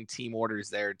using team orders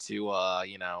there to I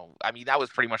mean that was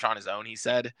pretty much on his own. He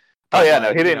said. Oh yeah, no,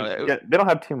 he didn't. They don't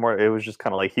have teamwork. It was just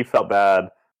kind of like he felt bad.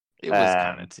 It was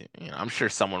kind of I'm sure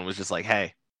someone was just like,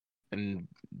 hey, and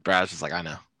Brad's just like, I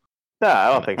know. No,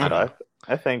 I don't think so.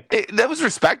 I think that was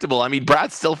respectable. I mean,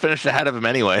 Brad still finished ahead of him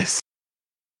anyways.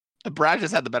 Brad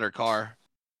just had the better car.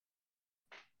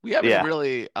 We haven't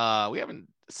really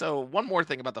so one more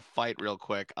thing about the fight real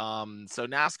quick. So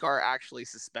NASCAR actually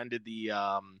suspended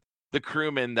the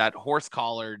crewman that horse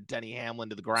collared Denny Hamlin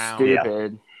to the ground.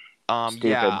 Stupid.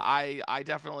 Yeah, I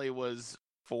definitely was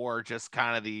for just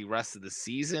kind of the rest of the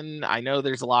season. I know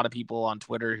there's a lot of people on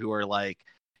Twitter who are like,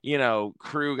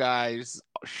 crew guys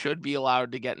should be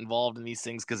allowed to get involved in these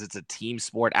things because it's a team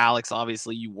sport. Alex,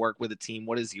 obviously you work with a team.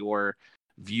 What is your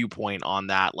viewpoint on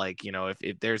that? Like,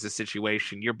 if there's a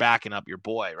situation, you're backing up your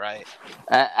boy, right?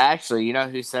 Actually, you know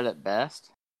who said it best?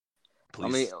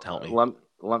 Please tell me.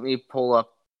 Let me pull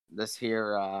up this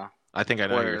here. I think I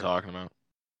know what you're talking about.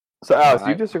 So, Alex, do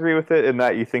you disagree with it in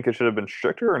that you think it should have been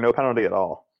stricter or no penalty at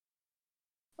all?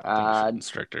 I think it should have been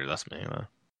stricter. That's me, though.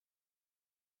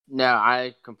 No,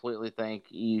 I completely think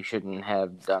you shouldn't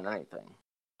have done anything.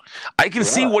 I can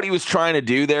see what he was trying to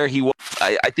do there.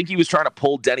 I think he was trying to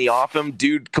pull Denny off him.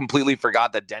 Dude completely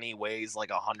forgot that Denny weighs like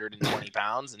 120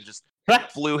 pounds and just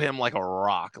flew him like a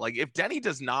rock. Like, if Denny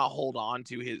does not hold on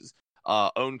to his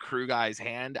own crew guy's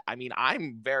hand, I mean,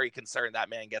 I'm very concerned that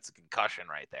man gets a concussion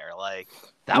right there. Like,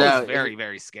 that was very,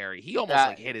 very scary. He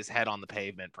almost hit his head on the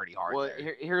pavement pretty hard. Well,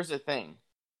 here's the thing.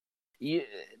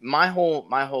 My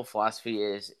whole philosophy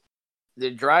is the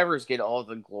drivers get all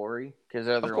the glory because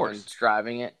they're the ones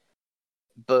driving it.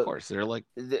 But of course, they're like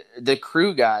the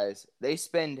crew guys. They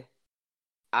spend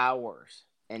hours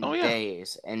and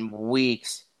days and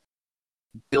weeks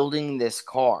building this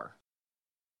car.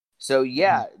 So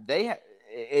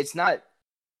it's not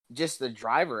just the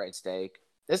driver at stake.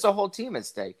 It's a whole team at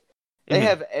stake. They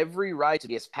have every right to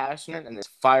be as passionate and as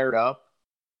fired up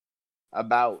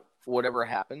about whatever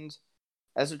happens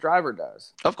as a driver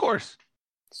does. Of course.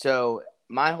 So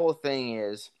my whole thing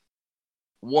is,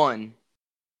 one,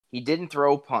 he didn't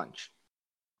throw a punch.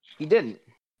 He didn't.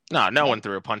 No one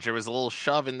threw a punch. There was a little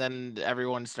shove, and then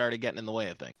everyone started getting in the way,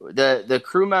 I think. The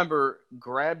crew member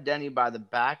grabbed Denny by the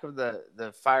back of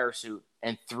the fire suit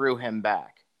and threw him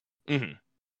back. Mm-hmm.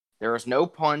 There was no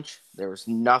punch. There was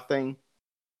nothing.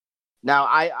 Now,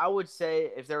 I would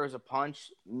say if there was a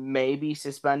punch, maybe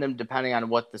suspend him depending on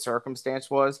what the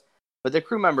circumstance was. But the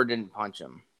crew member didn't punch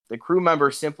him. The crew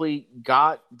member simply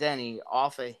got Denny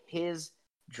off of his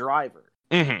driver.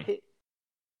 Mm-hmm.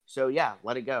 So, yeah,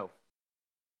 let it go.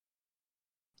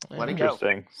 Let it go.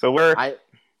 Interesting. So I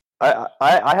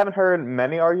haven't heard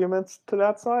many arguments to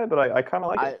that side, but I kind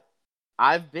of like it.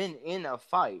 I've been in a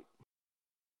fight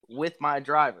with my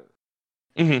driver.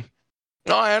 Mm-hmm.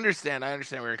 No, I understand. I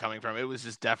understand where you're coming from. It was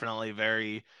just definitely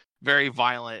very, very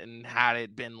violent. And had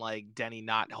it been like Denny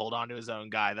not hold on to his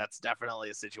own guy, that's definitely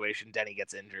a situation Denny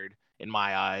gets injured in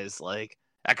my eyes. Like,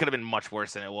 that could have been much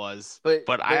worse than it was.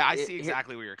 But I see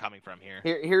exactly where you're coming from here.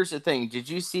 Here's the thing. Did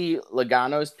you see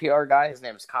Logano's PR guy? His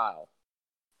name's Kyle.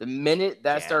 The minute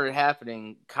that started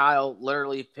happening, Kyle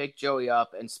literally picked Joey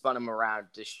up and spun him around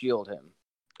to shield him.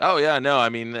 Oh, yeah. No, I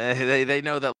mean, they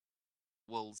know that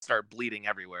will start bleeding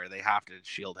everywhere. They have to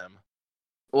shield him.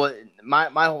 Well,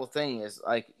 my whole thing is,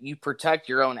 like, you protect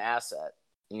your own asset,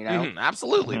 you know? Mm-hmm,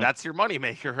 absolutely. Mm-hmm. That's your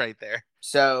moneymaker right there.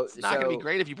 So it's not going to be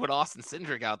great if you put Austin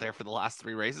Cindric out there for the last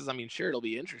 3 races. I mean, sure, it'll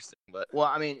be interesting, but... Well,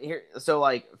 I mean,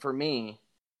 for me,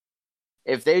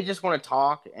 if they just want to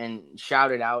talk and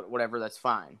shout it out, whatever, that's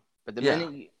fine. But the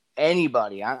minute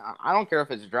anybody, I don't care if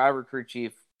it's a driver, crew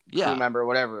chief, crew member,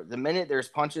 whatever, the minute there's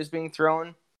punches being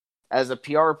thrown, as a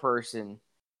PR person,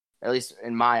 at least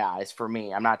in my eyes, for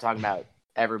me, I'm not talking about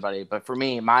everybody, but for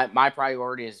me, my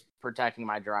priority is protecting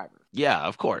my driver. Yeah,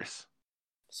 of course.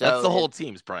 So that's the whole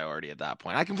team's priority at that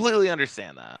point. I completely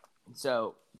understand that.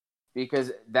 So,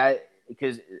 because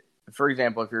for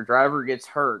example, if your driver gets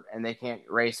hurt and they can't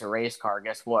race a race car,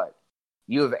 guess what?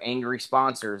 you have angry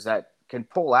sponsors that can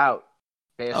pull out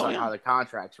based on yeah. how the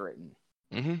contract's written.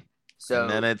 Mm-hmm. So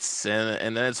and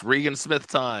then it's Regan Smith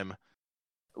time.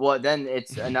 Well, then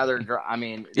it's another. I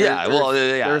mean,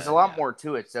 there's a lot more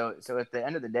to it. So at the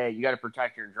end of the day, you got to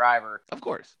protect your driver, of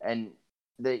course, and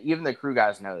even the crew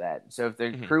guys know that. So if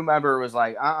the crew member was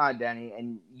like, Denny,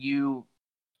 and you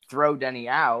throw Denny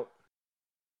out,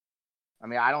 I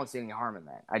mean, I don't see any harm in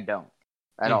that. I don't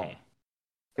at all.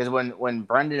 Because when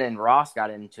Brendan and Ross got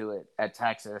into it at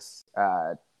Texas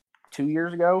 2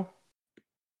 years ago,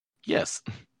 yes,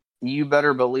 you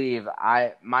better believe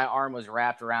my arm was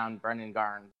wrapped around Brendan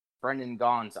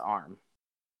Gaughan's arm.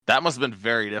 That must have been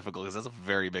very difficult because that's a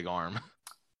very big arm.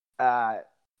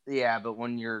 Yeah, but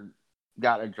when you're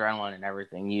got adrenaline and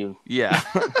everything, you're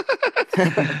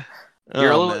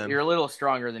a little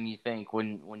stronger than you think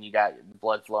when you got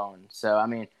blood flowing. So I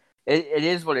mean, it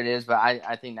is what it is. But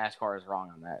I think NASCAR is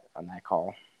wrong on that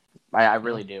call. I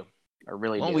really do. I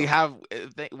really do. We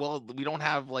don't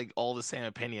have like all the same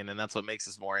opinion, and that's what makes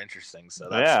us more interesting. So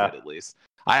that's good, at least.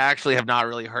 I actually have not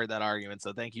really heard that argument,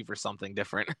 so thank you for something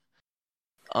different.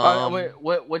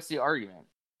 What's the argument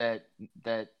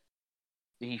that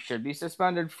he should be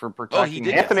suspended for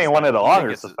protecting? Anthony wanted a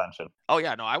longer suspension. Oh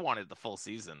yeah, no, I wanted the full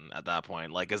season at that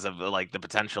point, like because of like the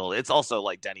potential. It's also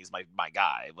like Denny's my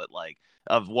guy, but like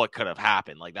of what could have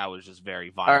happened, like that was just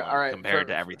very violent compared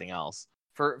to everything else.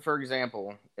 For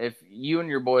example, if you and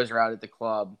your boys are out at the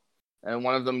club and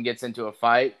one of them gets into a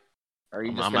fight, are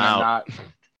you just gonna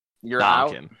You're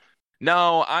out.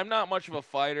 No, I'm not much of a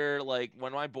fighter. Like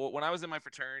when I was in my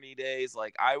fraternity days,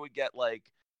 like I would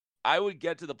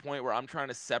get to the point where I'm trying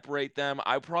to separate them.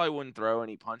 I probably wouldn't throw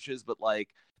any punches, but like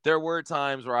there were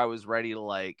times where I was ready to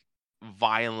like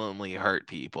violently hurt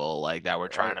people like that were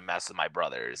trying to mess with my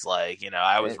brothers. Like,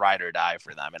 I was ride or die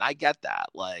for them, and I get that.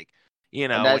 Like, when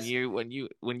that's your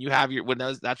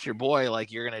boy,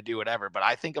 like you're gonna do whatever. But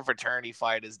I think a fraternity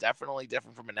fight is definitely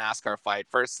different from a NASCAR fight.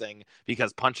 First thing,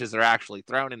 because punches are actually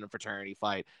thrown in a fraternity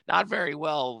fight, not very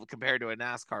well compared to a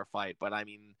NASCAR fight. But I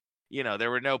mean, there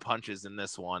were no punches in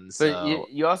this one. So. But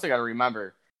you also got to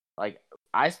remember, like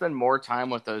I spend more time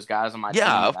with those guys on my team.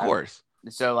 Yeah, of course.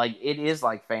 So like it is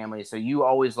like family. So you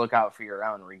always look out for your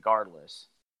own, regardless.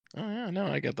 Oh yeah, no,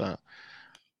 I get that.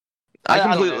 I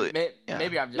completely.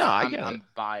 Maybe I'm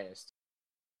biased.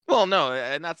 Well, no,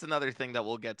 and that's another thing that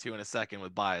we'll get to in a second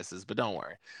with biases, but don't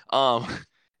worry.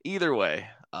 Either way,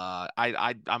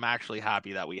 I'm actually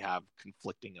happy that we have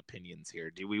conflicting opinions here.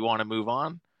 Do we want to move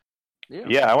on?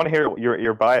 Yeah, I want to hear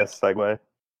your bias segue.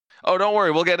 Oh, don't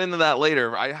worry, we'll get into that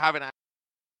later. I haven't asked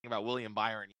about William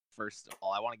Byron. First of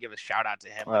all, I want to give a shout out to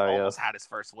him. Almost had his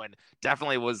first win.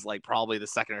 Definitely was like probably the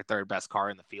second or third best car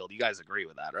in the field. You guys agree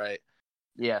with that, right?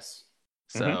 Yes.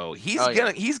 So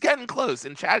he's getting close,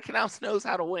 and Chad Knaus knows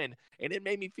how to win, and it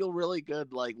made me feel really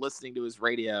good, like listening to his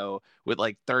radio with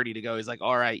like 30 to go. He's like,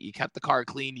 "All right, you kept the car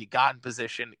clean, you got in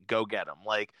position, go get him."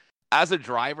 Like as a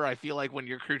driver, I feel like when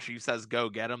your crew chief says "go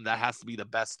get him," that has to be the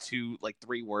best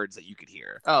 3 words that you could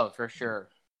hear. Oh, for sure.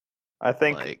 I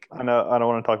think I don't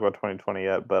want to talk about 2020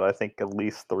 yet, but I think at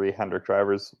least 3 Hendrick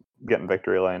drivers get in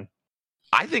victory lane.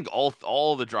 I think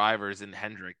all the drivers in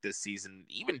Hendrick this season,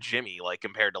 even Jimmy, like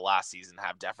compared to last season,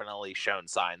 have definitely shown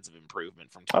signs of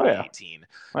improvement from 2018.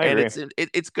 I agree.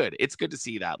 It's good. It's good to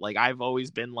see that. Like I've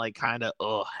always been like kind of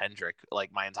Hendrick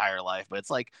like my entire life, but it's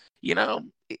like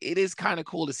it is kind of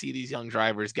cool to see these young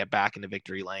drivers get back into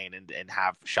victory lane and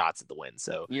have shots at the win.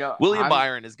 So William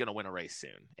Byron is going to win a race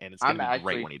soon, and it's going to be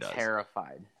great when he does.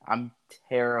 I'm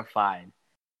terrified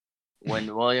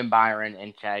when William Byron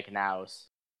and Chad Knaus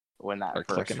win that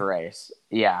first race.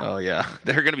 Yeah. Oh yeah,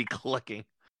 they're gonna be clicking.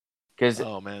 Because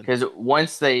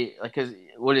once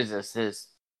what is this? His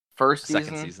first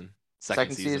season?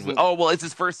 Second season. Oh well, it's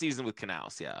his first season with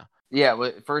Knaus. Yeah. Yeah,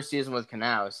 first season with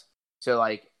Knaus. So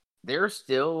like they're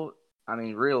still. I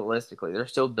mean, realistically, they're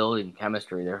still building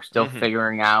chemistry. They're still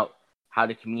figuring out how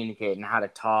to communicate and how to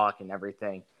talk and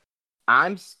everything.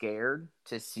 I'm scared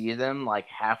to see them like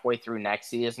halfway through next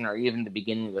season or even the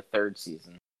beginning of the third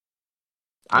season.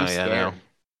 I'm scared.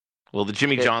 Well, the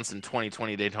Jimmy Johnson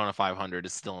 2020 Daytona 500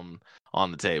 is still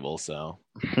on the table, so.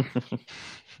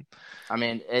 I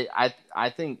mean, I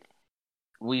think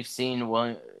we've seen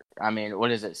one. I mean,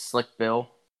 what is it? Slick Bill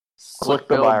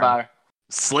Byron.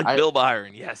 Bill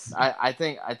Byron, yes. I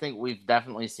think we've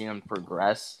definitely seen him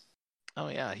progress. Oh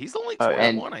yeah, he's only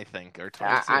 21, I think, or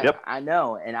 22. I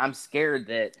know, and I'm scared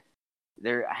that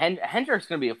Hendrick's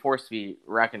going to be a force to be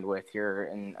reckoned with here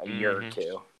in a year or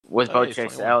two with both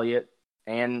Chase Elliott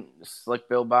and Slick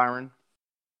Bill Byron.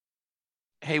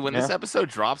 Hey, when this episode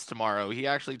drops tomorrow, he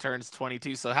actually turns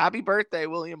 22. So happy birthday,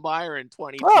 William Byron,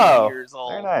 22 years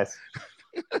old. Very nice.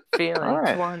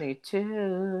 Feeling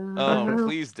 22. Oh,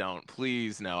 please don't.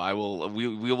 Please no. I will. We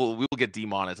will get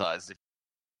demonetized.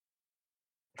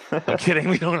 I'm kidding.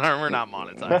 We're not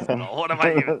monetized at all. What am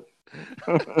I even?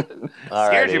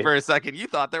 Scared you for a second. You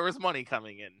thought there was money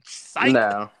coming in. Psych.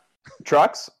 No.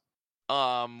 Trucks?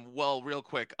 Well, real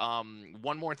quick,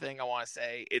 one more thing I want to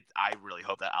say. I really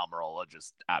hope that Almirola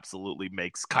just absolutely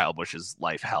makes Kyle Busch's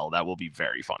life hell. That will be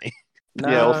very funny. No.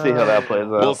 Yeah, we'll see how that plays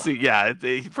out. We'll see. Yeah,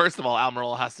 first of all,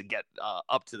 Almirola has to get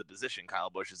up to the position Kyle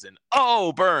Busch is in.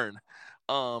 Oh, burn.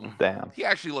 Damn. He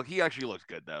actually looked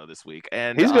good though this week,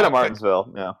 and he's good at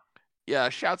Martinsville. Yeah. Yeah,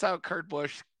 shouts out Kurt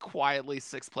Busch, quietly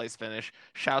 6th place finish.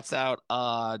 Shouts out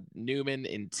Newman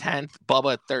in 10th,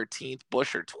 Bubba 13th,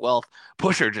 Buescher 12th.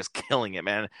 Buescher just killing it,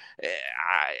 man.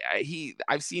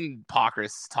 I've seen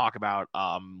Pockrass talk about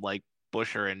like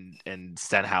Buescher and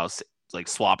Stenhouse like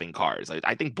swapping cars.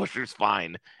 I think Buescher's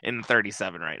fine in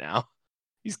 37 right now.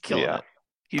 He's killing it.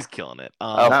 He's killing it.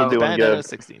 Also doing good.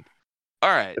 16th.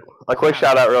 All right. A quick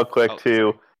shout out real quick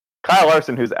to Kyle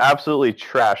Larson, who's absolutely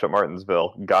trash at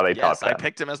Martinsville, got a top 10. I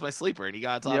picked him as my sleeper, and he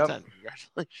got a top 10.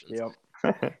 Congratulations.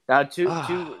 Yep. Now, two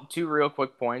real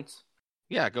quick points.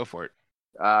 Yeah, go for it.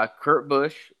 Kurt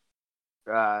Busch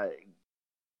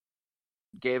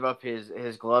gave up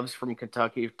his gloves from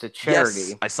Kentucky to charity.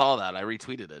 Yes, I saw that. I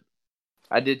retweeted it.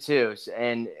 I did too.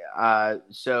 And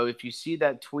so if you see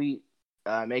that tweet,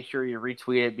 make sure you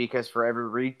retweet it, because for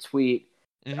every retweet,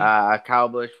 Kurt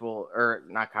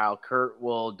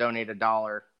will donate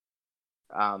 $1.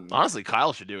 Honestly,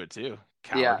 Kyle should do it too.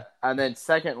 Coward. Yeah, and then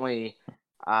secondly,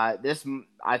 I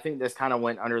think this kind of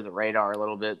went under the radar a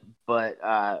little bit, but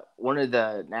one of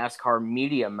the NASCAR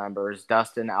media members,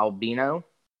 Dustin Albino,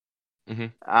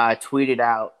 tweeted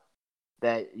out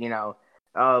that,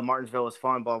 Martinsville was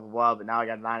fun, blah blah blah, but now I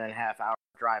got a 9.5-hour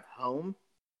drive home.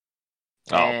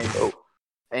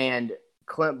 And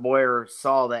Clint Boyer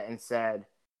saw that and said,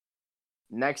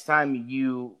 next time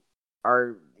you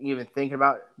are even thinking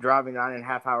about driving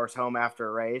 9.5 hours home after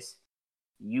a race,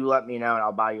 you let me know and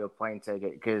I'll buy you a plane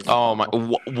ticket. Cause,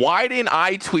 why didn't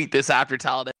I tweet this after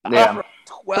Talladega? Yeah.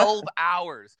 12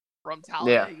 hours from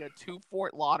Talladega to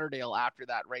Fort Lauderdale after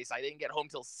that race. I didn't get home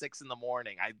till 6 a.m.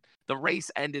 The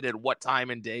race ended at what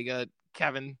time in Dega,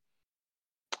 Kevin?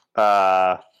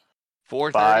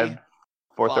 4:30.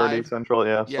 4:30 Central,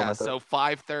 yeah. Yeah, so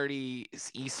 5:30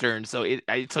 Eastern. So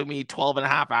it took me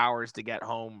 12.5 hours to get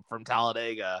home from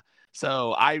Talladega.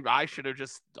 So I should have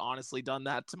just honestly done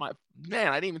that to my man.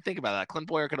 I didn't even think about that. Clint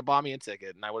Boyer could have bought me a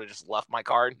ticket, and I would have just left my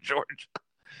car in Georgia.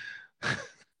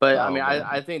 But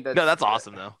I think that's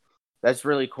awesome though. That's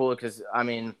really cool because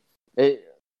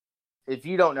if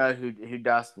you don't know who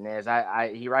Dustin is,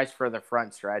 he writes for the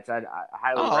Front Stretch. I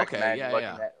highly recommend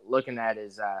looking at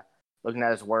his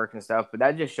work and stuff. But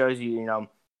that just shows you,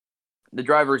 the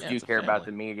drivers do care about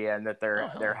the media, and that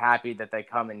they're happy that they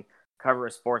come and cover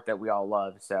a sport that we all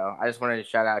love. So I just wanted to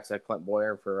shout out to Clint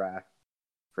Boyer for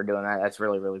doing that. That's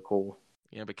really, really cool.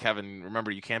 Yeah, but Kevin,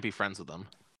 remember, you can't be friends with them.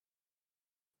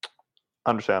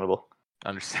 Understandable.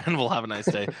 Have a nice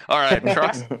day. All right,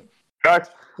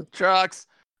 trucks.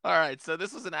 All right, so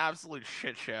this was an absolute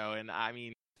shit show, and I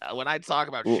mean, when I talk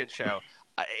about shit show,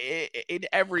 in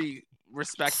every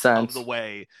respect of the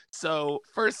way. So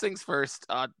first things first,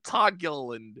 Todd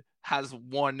Gilliland has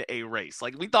won a race.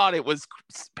 Like, we thought it was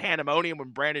pandemonium when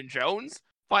Brandon Jones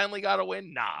finally got a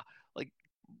win. Nah, like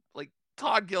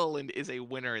Todd Gilliland is a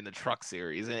winner in the truck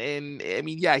series, and I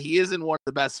mean, yeah, he is in one of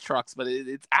the best trucks, but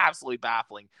it's absolutely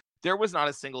baffling. There was not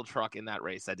a single truck in that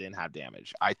race that didn't have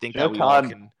damage. I think that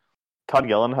Todd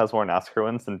Gilliland has more NASCAR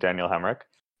wins than Daniel Hemrick.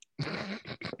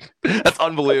 That's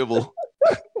unbelievable.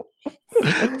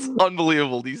 It's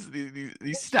unbelievable. These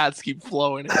stats keep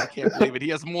flowing. I can't believe it. He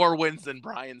has more wins than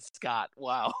Brian Scott.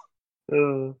 Wow.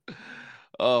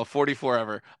 44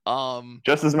 ever.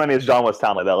 Just as many as John West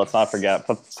Townley, though. Let's not forget.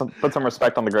 Put some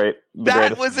respect on the great.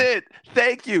 That was it.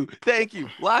 Thank you.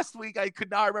 Last week I could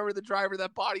not remember the driver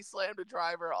that body slammed a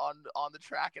driver on the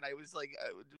track, and I was like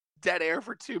dead air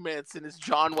for 2 minutes. And it's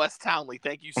John West Townley.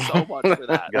 Thank you so much for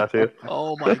that. Got you.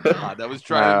 Oh my god, that was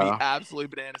driving me absolutely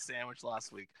banana sandwich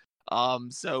last week.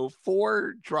 So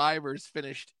 4 drivers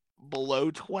finished below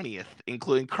 20th,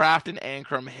 including Kraft and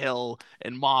Ankrum, Hill,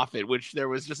 and Moffitt, which there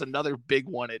was just another big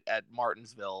one at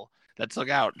Martinsville that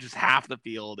took out just half the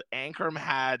field. Ankrum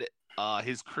had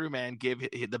his crewman give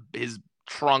his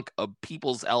trunk a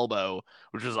people's elbow,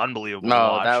 which was unbelievable.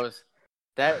 No, to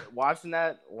watch. Watching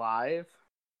that live,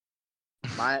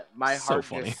 my so heart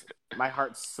funny. my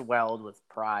heart swelled with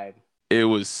pride. It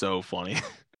was so funny.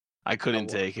 I couldn't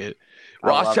take it. I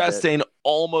Ross loved Chastain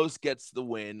almost gets the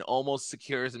win, almost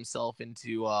secures himself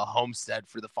into Homestead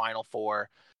for the Final Four.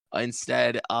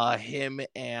 Instead, him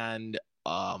and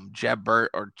wrong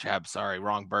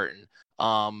Burton.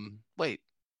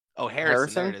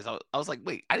 Harrison. There it is. I was like,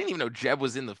 wait, I didn't even know Jeb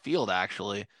was in the field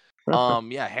actually.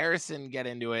 Harrison get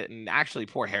into it, and actually,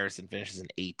 poor Harrison finishes in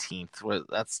 18th.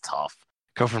 That's tough.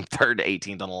 Go from 3rd to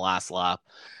 18th on the last lap.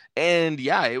 And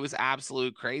yeah, it was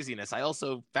absolute craziness. I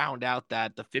also found out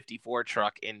that the 54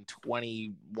 truck in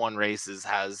 21 races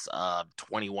has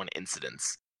 21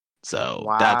 incidents. So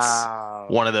that's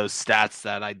one of those stats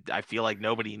that I feel like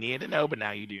nobody needed to know, but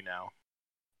now you do know.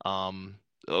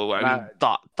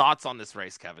 Thoughts on this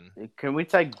race, Kevin? Can we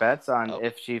take bets on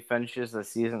if she finishes the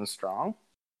season strong?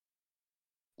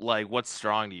 Like, what's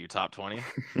strong to you? Top 20?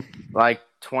 Like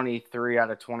 23 out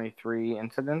of 23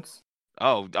 incidents?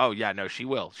 Oh yeah, no, she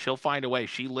will. She'll find a way.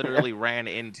 She literally ran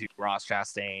into Ross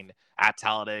Chastain at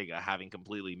Talladega, having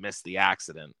completely missed the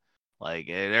accident. Like,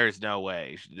 there's no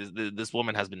way. This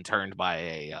woman has been turned by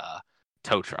a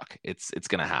tow truck. It's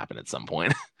gonna happen at some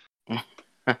point.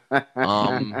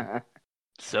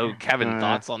 So Kevin,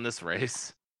 thoughts on this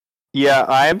race? Yeah,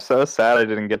 I am so sad I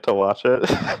didn't get to watch it.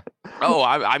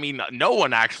 I mean, no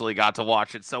one actually got to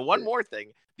watch it. So one more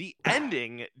thing, the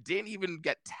ending didn't even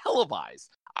get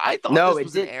televised. I thought this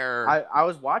was an error. I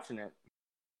was watching it,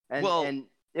 and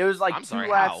it was like 2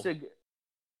 laps to.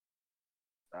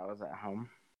 I was at home.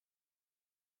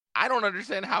 I don't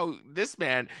understand how this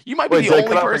man. You might be the only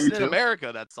person in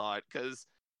America that saw it, because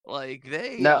like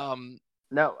they.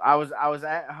 No, I was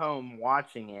at home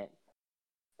watching it,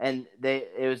 and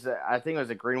I think it was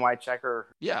a green white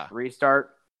checker.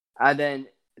 Restart, and then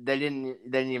they didn't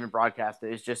even broadcast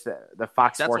it. It's just the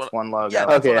Fox Sports 1 logo. Yeah,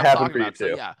 okay, it happened for you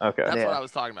too. So, okay, that's what I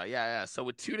was talking about. Yeah. So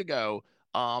with 2 to go,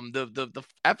 the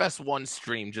FS1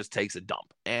 stream just takes a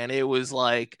dump, and it was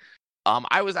like,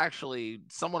 I was actually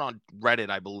someone on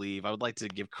Reddit, I believe. I would like to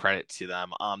give credit to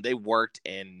them. They worked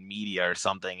in media or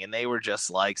something, and they were just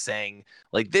like saying,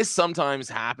 like, this sometimes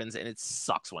happens, and it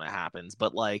sucks when it happens,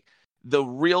 but like, the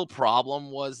real problem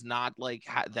was not like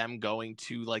them going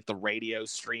to like the radio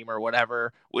stream or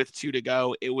whatever with 2 to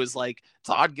go. It was like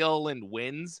Todd Gilliland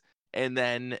wins, and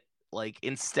then like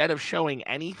instead of showing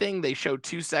anything, they showed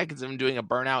 2 seconds of him doing a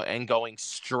burnout and going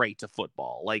straight to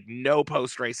football. Like, no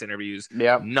post-race interviews,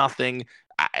 nothing.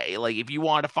 Like, if you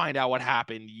wanted to find out what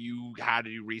happened, you had to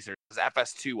do research, because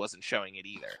FS2 wasn't showing it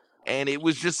either. And it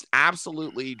was just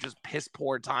absolutely just piss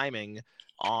poor timing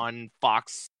on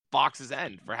Fox's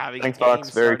end for having. Thanks, Fox.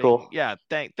 Very cool. Yeah,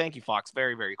 thank you, Fox.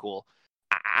 Very, very cool.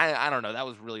 I don't know. That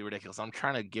was really ridiculous. I'm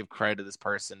trying to give credit to this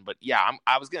person, but yeah,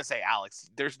 I was gonna say,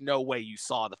 Alex, there's no way you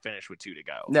saw the finish with 2 to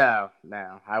go. No,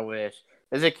 I wish.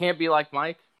 It can't be like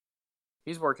Mike.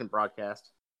 He's working broadcast.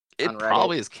 It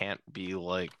probably can't be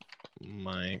like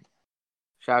Mike.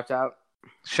 Shouts out.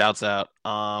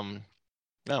 No,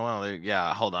 well,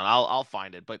 yeah. Hold on, I'll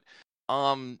find it. But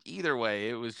either way,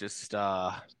 it was just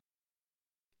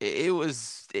It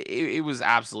was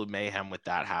absolute mayhem with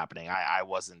that happening. I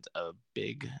wasn't a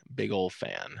big old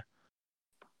fan.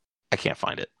 I can't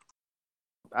find it.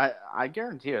 I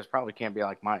guarantee you, it probably can't be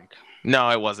like Mike. No,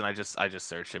 it wasn't. I just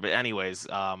searched it. But anyways,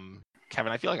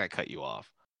 Kevin, I feel like I cut you off.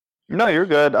 No, you're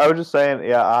good. I was just saying,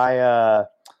 yeah,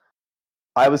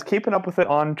 I was keeping up with it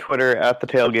on Twitter at the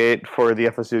tailgate for the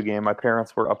FSU game. My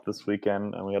parents were up this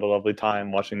weekend, and we had a lovely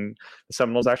time watching the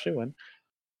Seminoles actually win.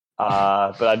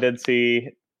 But I did see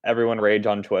everyone rage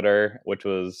on Twitter, which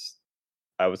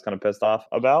I was kind of pissed off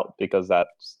about, because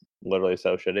that's literally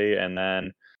so shitty. And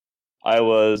then I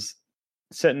was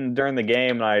sitting during the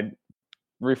game, and I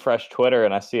refreshed Twitter,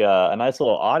 and I see a nice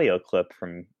little audio clip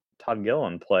from Todd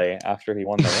Gilliland play after he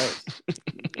won the race.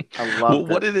 I love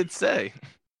what did it say?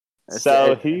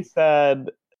 So he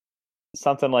said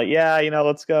something like, yeah,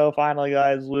 let's go finally,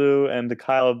 guys, woo. And to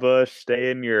Kyle Busch,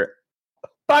 stay in your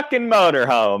fucking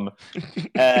motorhome.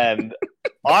 And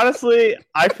honestly,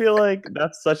 I feel like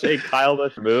that's such a Kyle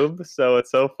Busch move. So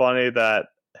it's so funny that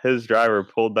his driver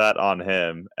pulled that on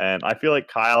him. And I feel like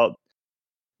Kyle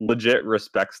legit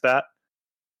respects that.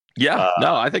 Yeah,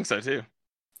 no, I think so too.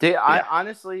 Dude, I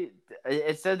honestly,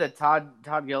 it said that Todd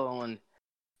Gilliland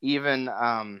even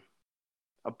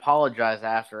apologized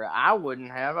after it. I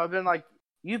wouldn't have. I've been like,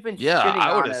 you've been shitting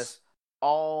on us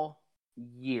all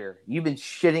year. You've been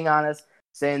shitting on us,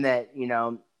 saying that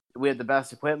we have the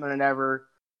best equipment ever,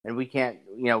 and we can't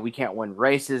win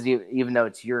races even though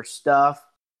it's your stuff.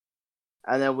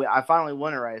 And then I finally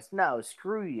won a race. No,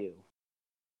 screw you.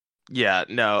 Yeah,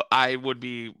 no, I would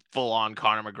be full on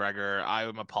Conor McGregor. I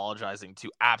am apologizing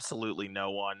to absolutely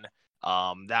no one.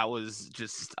 That was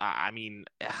just, I mean,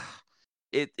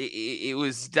 it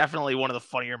was definitely one of the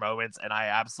funnier moments, and I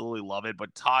absolutely love it.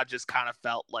 But Todd just kind of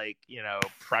felt like,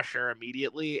 pressure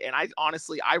immediately. And I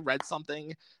read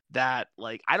something that,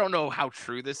 like, I don't know how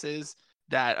true this is,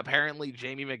 that apparently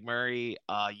Jamie McMurray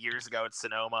years ago at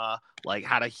Sonoma, like,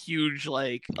 had a huge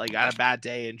like had a bad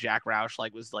day, and Jack Roush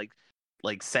was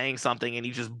saying something, and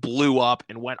he just blew up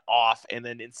and went off. And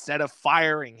then instead of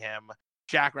firing him,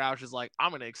 Jack Roush is like,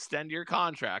 I'm gonna extend your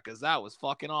contract because that was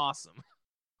fucking awesome.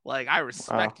 Like, I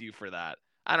respect you for that.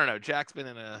 I don't know. Jack's been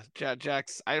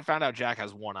I found out Jack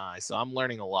has one eye, so I'm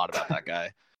learning a lot about that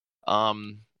guy.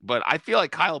 But I feel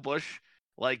like Kyle Busch,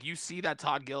 like, you see that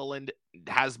Todd Gilliland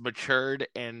has matured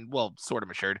and, well, sort of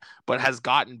matured, but has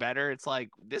gotten better. It's like,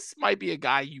 this might be a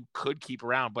guy you could keep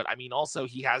around, but I mean, also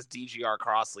he has DGR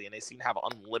Crossley, and they seem to have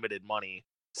unlimited money.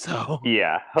 So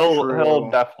yeah, he'll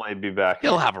definitely be back.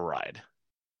 He'll have a ride.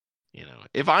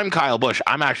 If I'm Kyle Busch,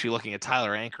 I'm actually looking at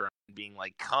Tyler Anchor and being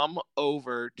like, come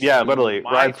over to literally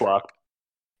ride swap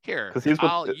here, because he's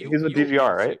with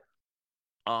DGR, right?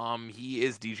 He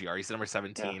is DGR. He's number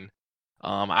 17. Yeah.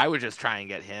 I would just try and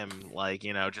get him, like,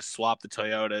 just swap the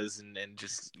Toyotas and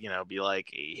just, be like,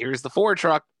 hey, here's the Ford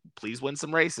truck, please win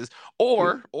some races,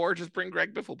 or just bring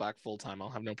Greg Biffle back full time. I'll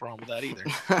have no problem with that either.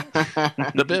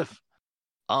 The Biff.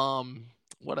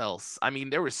 What else? I mean,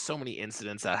 there were so many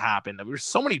incidents that happened. There were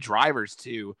so many drivers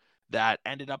too that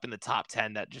ended up in the top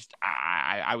 10 that just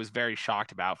I was very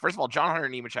shocked about. First of all, John Hunter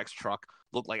Nemechek's truck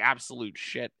looked like absolute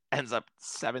shit. Ends up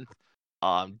 7th.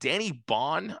 Danny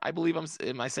Bond, I believe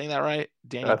am I saying that right?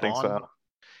 Danny Bond. I think so.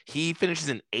 He finishes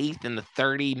in 8th in the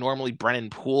 30. Normally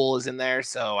Brennan Poole is in there,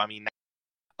 so I mean,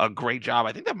 a great job.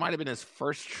 I think that might have been his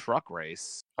first truck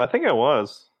race. I think it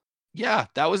was. Yeah,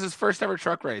 that was his first ever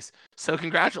truck race. So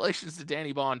congratulations to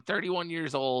Danny Bond, 31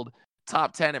 years old,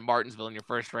 top 10 at Martinsville in your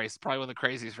first race. Probably one of the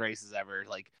craziest races ever.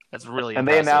 Like, that's really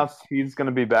impressive. They announced he's going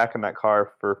to be back in that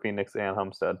car for Phoenix and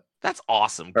Homestead. That's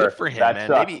awesome. Good for him, man.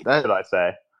 Maybe what should I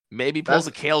say? Maybe pulls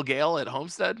a Cale Gale at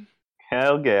Homestead.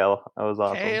 Cale Gale. That was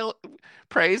awesome.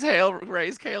 Praise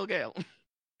Cale Gale.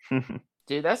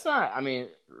 Dude, that's not, I mean,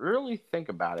 really think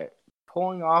about it.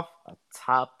 Pulling off a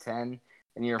top 10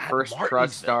 in your first truck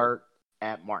start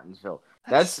at Martinsville.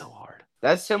 That's so hard.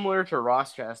 That's similar to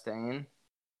Ross Chastain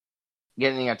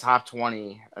getting a top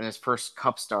 20 in his first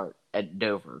Cup start at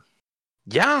Dover.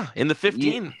 Yeah, in the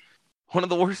 15. One of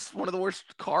the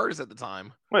worst cars at the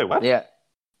time. Wait, what? Yeah.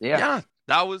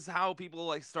 That was how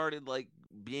people started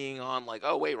being on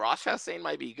oh wait, Ross Chastain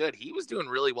might be good. He was doing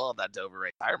really well at that Dover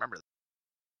race. I remember that.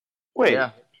 Wait.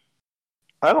 Yeah.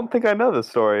 I don't think I know this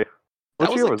story.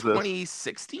 What year was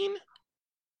 2016?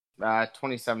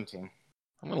 2017.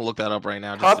 I'm gonna look that up right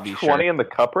now just top to be 20 sure. In the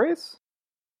Cup race?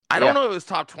 I don't know if it was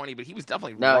top 20, but he was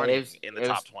definitely running in the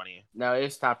top 20. No, it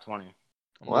was top 20. I'm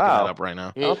looking that up right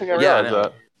now. I don't think I realized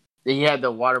that. He had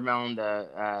the watermelon,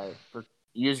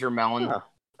 use your melon,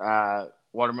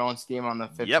 watermelon scheme on the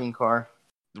 15 car.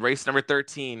 Race number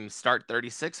 13, start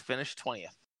 36, finish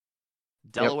 20th.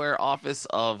 Delaware Office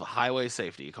of Highway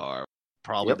Safety car.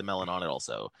 Probably the melon on it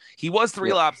also. He was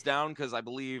 3 laps down because I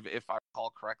believe, if I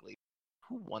recall correctly,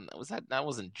 who won that? That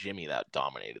wasn't Jimmy that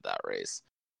dominated that race.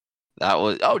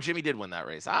 Jimmy did win that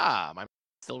race. My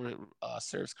still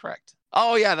serves correct.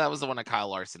 Oh yeah, that was the one that Kyle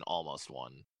Larson almost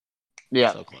won.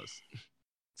 Yeah. So close.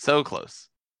 So close.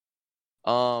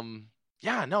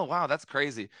 Yeah, no, wow, that's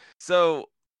crazy. So,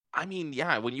 I mean,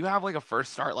 yeah, when you have a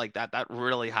first start like that, that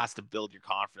really has to build your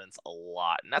confidence a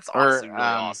lot. And that's honestly really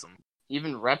awesome.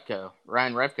 Even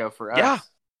Ryan Repko for us. Yeah.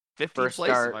 15th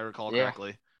place, if I recall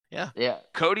correctly. Yeah.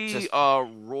 Cody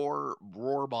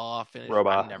Rohrbaugh finished.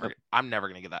 I'm never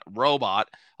gonna get that. Robot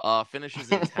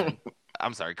finishes in 10th.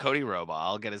 I'm sorry, Cody Rohrbaugh.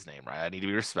 I'll get his name right. I need to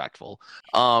be respectful.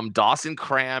 Dawson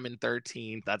Cram in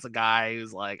 13th. That's a guy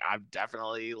who's I'm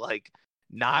definitely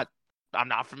I'm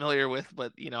not familiar with,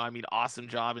 but awesome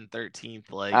job in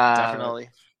 13th. Definitely.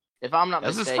 If I'm not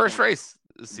mistaken, this is his first race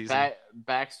this season.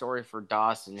 Backstory for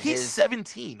Dawson. He's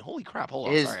 17. Holy crap! Hold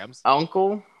on. His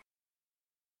uncle.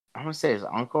 I'm gonna say his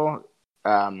uncle.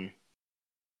 I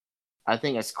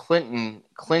think it's Clinton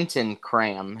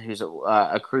Cram, who's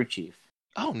a crew chief.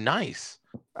 Oh, nice.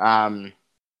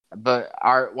 But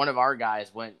one of our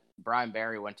guys Brian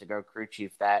Barry went to go crew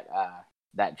chief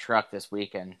that truck this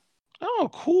weekend. Oh,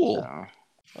 cool. So.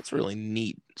 That's really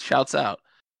neat. Shouts out.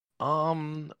 I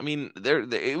mean,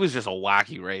 it was just a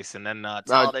wacky race, and then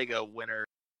Talladega winner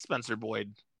Spencer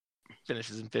Boyd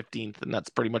finishes in 15th, and that's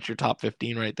pretty much your top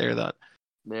 15 right there.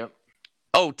 Yep.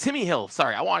 Oh, Timmy Hill.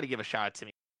 Sorry, I wanted to give a shout out to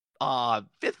Timmy.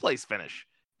 5th place finish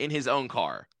in his own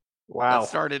car. Wow. That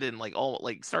started in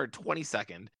started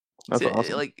 22nd. That's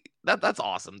awesome. That's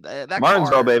awesome. That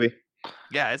Martinsville, car, baby.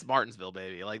 Yeah, it's Martinsville,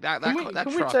 baby. Like that. Can That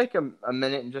we truck. take a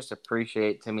minute and just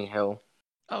appreciate Timmy Hill?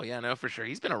 Oh yeah, no, for sure.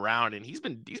 He's been around and he's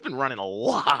been running a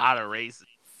lot of races.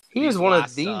 He these is one of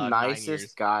last, the 9 years.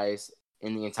 nicest guys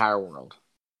in the entire world.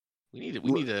 We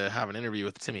need to have an interview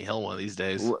with Timmy Hill one of these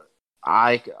days.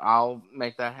 I'll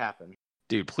make that happen.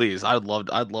 Dude, please. I'd love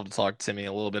to talk to Timmy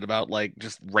a little bit about like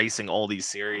just racing all these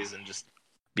series and just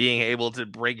being able to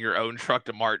bring your own truck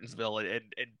to Martinsville and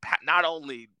not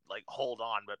only like hold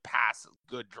on but pass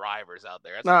good drivers out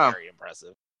there. That's very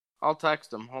impressive. I'll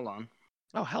text him. Hold on.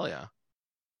 Oh hell yeah.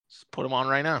 Just put him on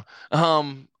right now.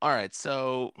 All right,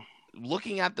 so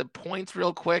looking at the points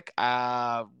real quick,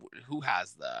 who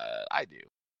has that? I do.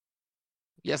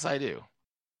 Yes, I do.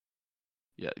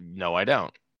 Yeah, no, I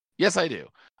don't. Yes, I do.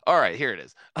 All right, here it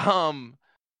is.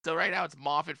 So right now it's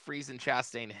Moffitt, Friesen,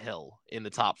 Chastain, Hill in the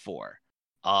top 4.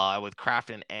 With Kraft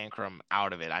and Ankrum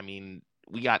out of it. I mean,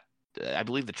 we got, I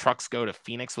believe the trucks go to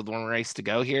Phoenix with one race to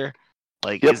go here.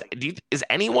 Like, yep. Is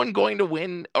anyone going to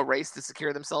win a race to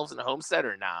secure themselves in a Homestead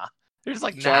or nah? There's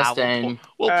like, Chastain.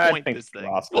 We'll point this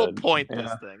thing. We'll point this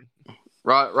thing.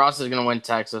 Ross is going to win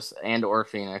Texas and or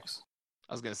Phoenix.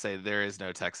 I was going to say there is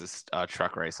no Texas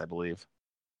truck race, I believe.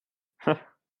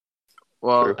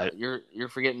 Well, you're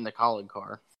forgetting the Colin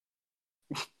car.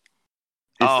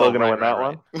 He's still going to win that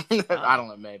one? I don't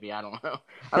know. Maybe. I don't know.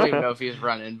 I don't even know if he's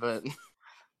running, but...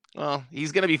 Well,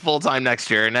 he's going to be full-time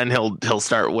next year, and then he'll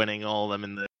start winning all of them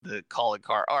in the Colin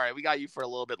car. All right, we got you for a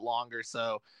little bit longer,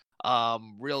 so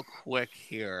real quick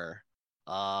here.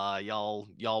 Y'all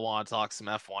want to talk some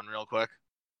F1 real quick?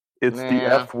 It's the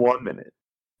F1 minute.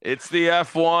 It's the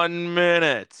F1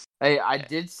 minute. Hey, I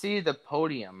did see the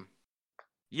podium.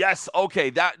 Yes, okay.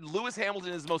 That Lewis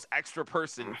Hamilton is the most extra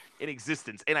person in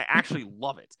existence, and I actually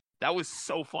love it. That was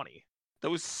so funny. That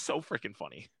was so freaking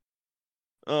funny.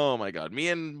 Oh my god. Me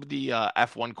and the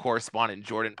F1 correspondent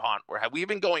Jordan Pont we've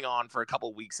been going on for a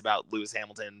couple weeks about Lewis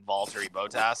Hamilton, Valtteri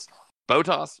Bottas,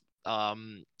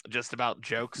 just about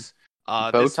jokes.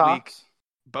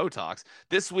 Botox.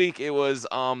 This week it was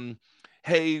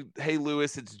Hey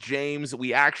Lewis, it's James.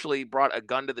 We actually brought a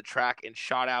gun to the track and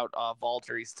shot out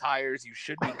Valtteri's tires. You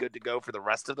should be good to go for the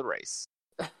rest of the race.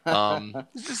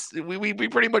 It's just we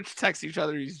pretty much text each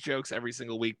other these jokes every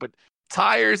single week. But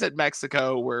tires at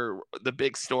Mexico were the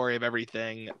big story of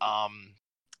everything.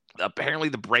 Apparently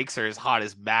the brakes are as hot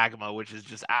as magma, which is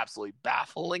just absolutely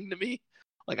baffling to me.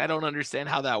 Like, I don't understand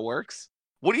how that works.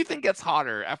 What do you think gets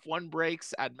hotter, F1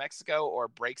 brakes at Mexico or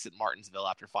brakes at Martinsville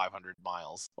after 500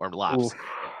 miles or laps? Oof.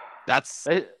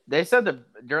 They said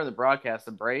that during the broadcast,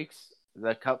 the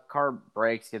cup car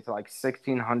brakes get to like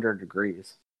 1,600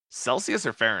 degrees. Celsius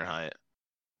or Fahrenheit?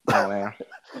 Oh man,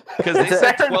 because they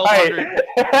said 1,200.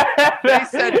 They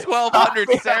said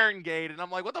 1,200 Fahrenheit, and I'm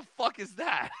like, what the fuck is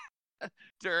that?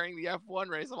 During the F1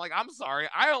 race, I'm like, I'm sorry,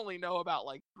 I only know about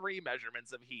like 3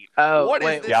 measurements of heat. What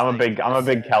is this? Yeah, I'm a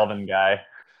big Kelvin guy.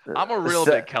 I'm a real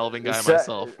big Kelvin guy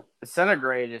myself.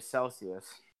 Centigrade is Celsius.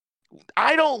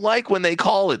 I don't like when they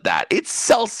call it that. It's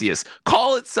Celsius.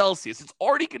 Call it Celsius. It's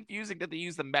already confusing that they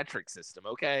use the metric system,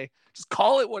 okay? Just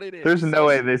call it what it is. There's no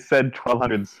way they said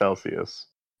 1,200 Celsius.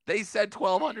 They said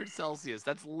 1,200 Celsius.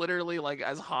 That's literally like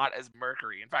as hot as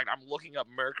mercury. In fact, I'm looking up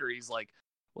mercury's like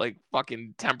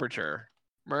fucking temperature.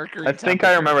 Mercury. I think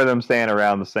I remember them saying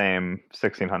around the same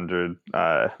 1,600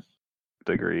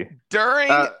 degree. During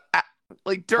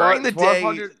the day,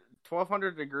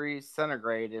 1,200 degrees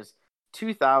centigrade is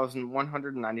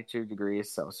 2,192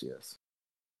 degrees Celsius.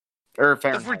 Or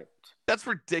Fahrenheit. That's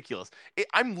ridiculous.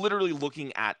 I'm literally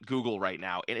looking at Google right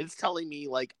now, and it's telling me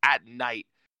like at night,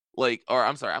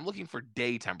 I'm looking for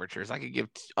day temperatures. I could give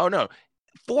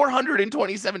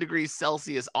 427 degrees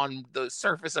Celsius on the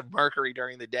surface of Mercury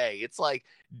during the day. It's like,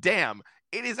 damn,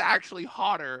 it is actually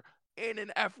hotter in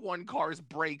an F1 car's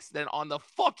brakes than on the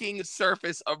fucking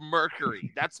surface of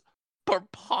Mercury. That's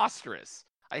preposterous.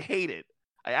 I hate it.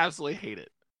 I absolutely hate it.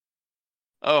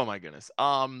 Oh my goodness.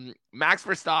 Max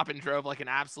Verstappen drove like an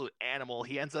absolute animal.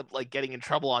 He ends up like getting in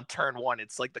trouble on turn 1.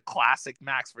 It's like the classic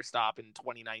Max Verstappen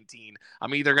 2019.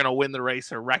 I'm either gonna win the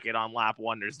race or wreck it on lap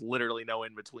 1. There's literally no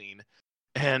in between.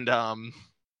 And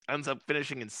ends up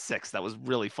finishing in 6th. That was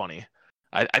really funny.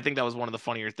 I think that was one of the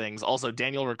funnier things. Also,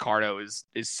 Daniel Ricciardo is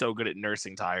so good at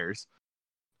nursing tires.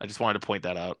 I just wanted to point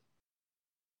that out.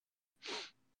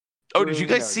 Oh, did you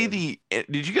guys see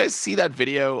that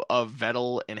video of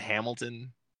Vettel and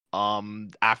Hamilton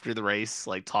after the race?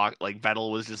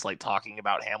 Vettel was just like talking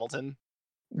about Hamilton?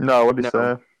 No, what did he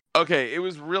say? Okay, it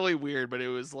was really weird, but it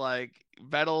was like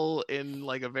Vettel in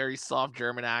like a very soft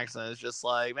German accent. It's just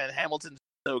like, man, Hamilton's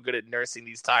so good at nursing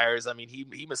these tires. I mean,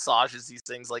 he massages these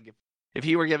things like if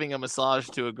he were giving a massage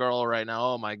to a girl right now,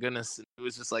 oh my goodness, it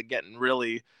was just like getting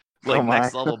really like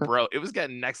next level bro. It was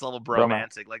getting next level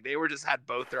bromantic. Like they were just had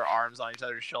both their arms on each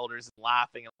other's shoulders and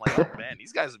laughing. I'm like, oh man,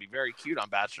 these guys would be very cute on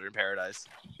Bachelor in Paradise.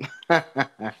 Good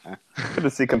to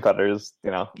see competitors,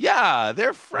 Yeah,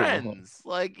 they're friends.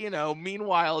 Like,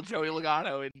 meanwhile, Joey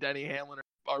Logano and Denny Hamlin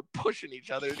are pushing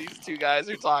each other. These two guys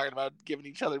are talking about giving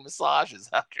each other massages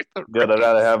after the race. I'd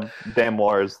rather have damn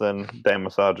wars than damn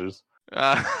massages.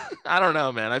 I don't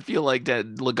know, man. I feel like that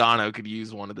Logano could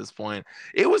use one at this point.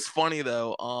 It was funny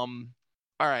though. All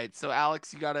right, so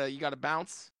Alex, you gotta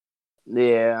bounce.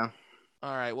 Yeah.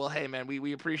 All right. Well, hey, man,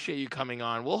 we appreciate you coming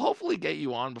on. We'll hopefully get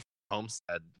you on before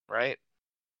Homestead, right?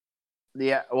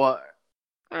 Yeah. Well.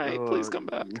 All right. Please come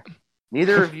back.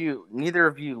 Neither of you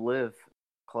live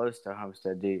close to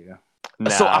Homestead, do you? Nah.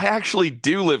 So I actually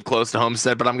do live close to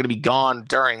Homestead, but I'm going to be gone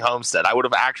during Homestead. I would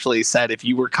have actually said if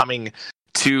you were coming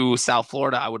to South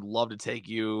Florida, I would love to take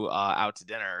you out to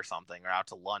dinner or something, or out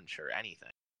to lunch or anything.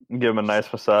 Give him a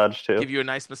nice massage too. Give you a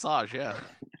nice massage, yeah.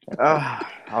 I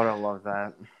would have loved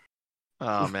that.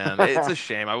 Oh man, it's a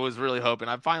shame. I was really hoping.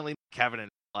 I finally met Kevin in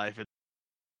life. It's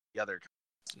the other.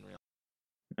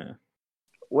 Yeah.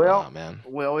 Well, oh, man.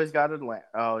 We always got Atlanta.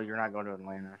 Oh, you're not going to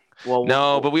Atlanta. Well,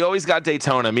 no, but we always got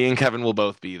Daytona. Me and Kevin will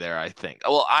both be there, I think.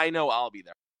 Well, I know I'll be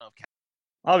there. I don't know if Kevin...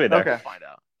 I'll be there. Okay. We'll find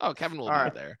out. Oh, Kevin will be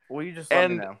there. Well, you just let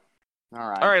me know. All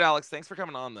right, Alex. Thanks for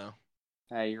coming on, though.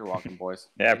 Hey, you're welcome, boys.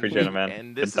 Yeah, I appreciate it, man.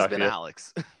 And this has been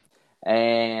Alex.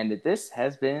 And this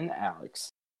has been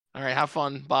Alex. All right, have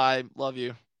fun. Bye. Love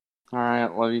you. All right,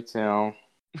 love you too.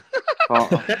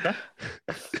 Hold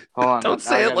on. Don't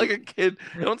say it like a kid.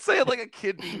 Don't say it like a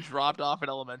kid being dropped off in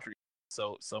elementary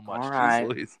so much. All right.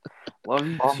 Love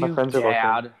you too,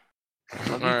 Dad.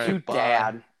 Love you too,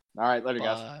 Dad. All right, later,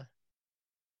 guys.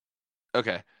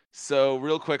 Okay. So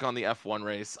real quick on the F1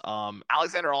 race,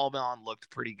 Alexander Albon looked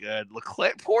pretty good.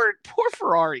 Leclerc, poor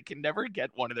Ferrari can never get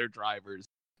one of their drivers.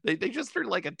 They just are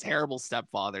like a terrible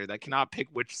stepfather that cannot pick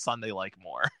which son they like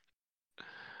more.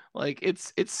 Like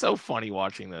it's so funny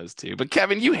watching those two. But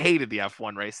Kevin, you hated the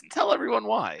F1 race, and tell everyone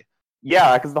why.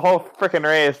 Yeah, because the whole freaking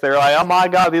race, they're like, oh my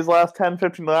god, these last 10,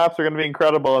 15 laps are going to be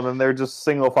incredible, and then they're just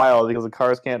single file because the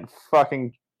cars can't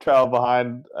fucking travel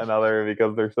behind another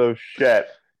because they're so shit.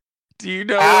 Do you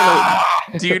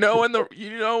know when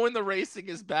the racing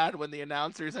is bad when the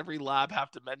announcers every lap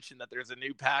have to mention that there's a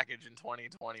new package in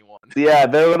 2021? Yeah,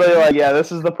 they're literally like, yeah,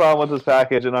 this is the problem with this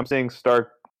package, and I'm seeing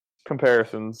stark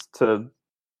comparisons to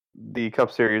the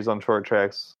Cup Series on short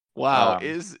tracks. Wow,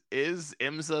 is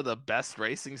IMSA the best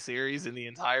racing series in the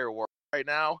entire world right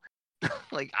now?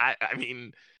 Like, I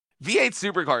mean, V8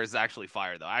 Supercars is actually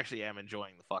fire, though. I actually am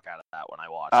enjoying the fuck out of that when I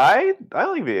watch it. I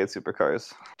like V8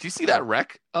 Supercars. Do you see that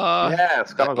wreck? Yeah,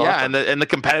 it's kind of awesome. And the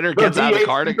competitor gets out of the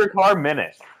car. Supercar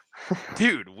minute.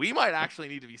 Dude, we might actually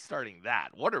need to be starting that.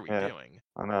 What are we doing?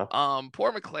 I know.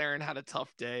 Poor McLaren had a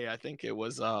tough day. I think it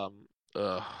was oh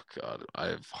god, I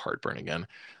have heartburn again.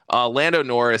 Lando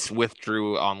Norris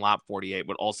withdrew on lap 48,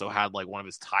 but also had like one of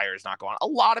his tires not go on. A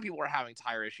lot of people were having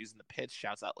tire issues in the pits.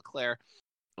 Shouts out Leclerc.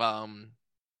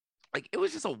 Like it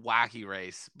was just a wacky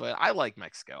race, but I like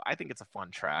Mexico. I think it's a fun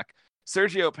track.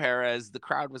 Sergio Perez, the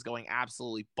crowd was going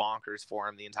absolutely bonkers for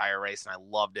him the entire race, and I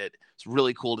loved it. It's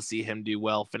really cool to see him do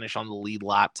well, finish on the lead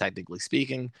lap, technically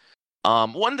speaking.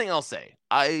 One thing I'll say,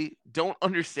 I don't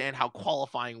understand how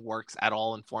qualifying works at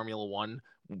all in Formula One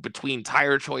between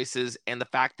tire choices and the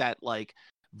fact that like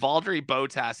Valtteri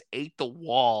Bottas ate the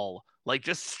wall, like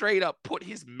just straight up put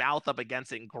his mouth up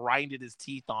against it and grinded his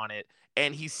teeth on it,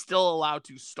 and he's still allowed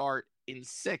to start in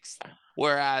sixth,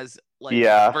 whereas like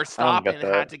Verstappen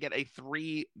had to get a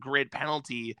 3 grid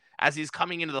penalty as he's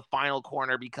coming into the final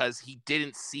corner because he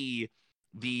didn't see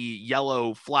the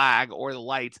yellow flag or the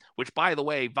lights, which by the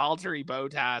way, Valtteri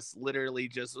Bottas literally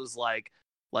just was like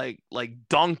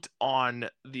dunked on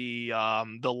the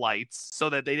lights so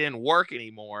that they didn't work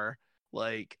anymore.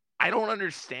 Like, I don't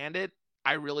understand it.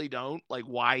 I really don't, like,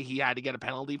 why he had to get a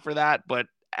penalty for that, but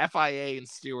FIA and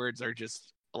stewards are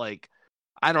just like,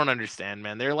 I don't understand,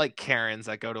 man. They're like Karens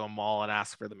that go to a mall and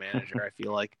ask for the manager. I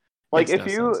feel like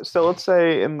if you sense. So let's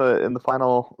say in the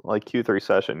final like Q3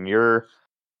 session,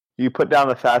 you put down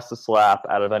the fastest lap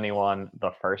out of anyone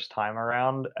the first time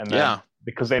around, and then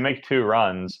because they make 2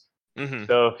 runs. Mm-hmm.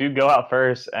 So if you go out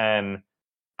first and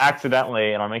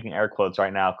accidentally, and I'm making air quotes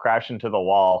right now, crash into the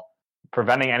wall,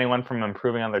 preventing anyone from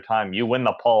improving on their time, you win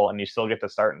the pole and you still get to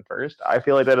start in first. I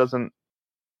feel like that doesn't.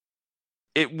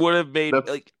 It would have made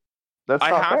like. That's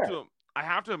not fair. I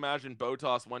have to imagine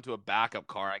Bottas went to a backup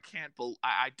car.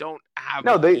 I don't have.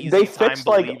 No, they fixed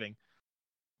believing.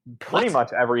 Pretty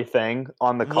much everything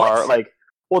on the car. Like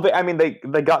Well,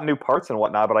 they got new parts and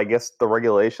whatnot, but I guess the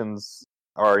regulations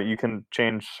are you can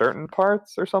change certain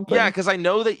parts or something. Yeah, because I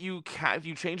know that you can, if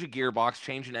you change a gearbox,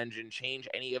 change an engine, change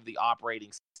any of the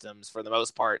operating systems for the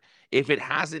most part, if it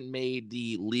hasn't made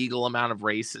the legal amount of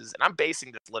races, and I'm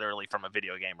basing this literally from a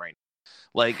video game right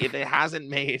now, like if it hasn't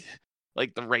made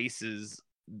like the races,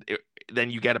 then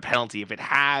you get a penalty. If it's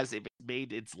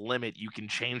made its limit, you can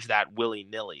change that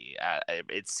willy-nilly.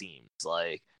 It seems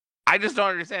like. I just don't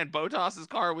understand. Bottas's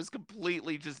car was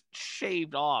completely just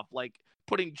shaved off, like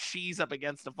putting cheese up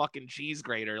against a fucking cheese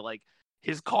grater. Like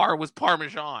his car was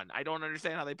Parmesan. I don't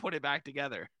understand how they put it back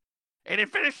together, and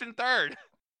it finished in third.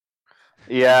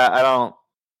 Yeah,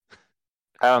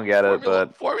 I don't get it,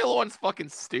 but Formula One's fucking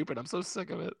stupid. I'm so sick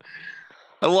of it.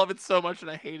 I love it so much and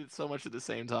I hate it so much at the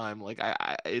same time. Like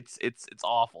it's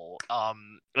awful.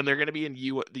 And they're gonna be in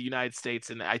the United States,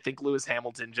 and I think Lewis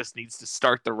Hamilton just needs to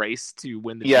start the race to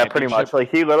win the championship. Pretty much.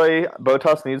 Like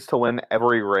Bottas needs to win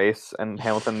every race, and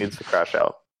Hamilton needs to crash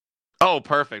out. Oh,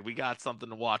 perfect. We got something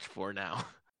to watch for now.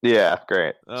 Yeah,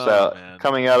 great. Man.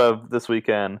 Coming out of this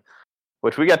weekend,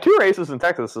 which we got 2 races in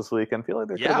Texas this weekend, I feel like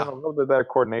there could have been a little bit better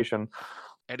coordination.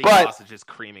 Eddie Gossage is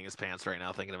creaming his pants right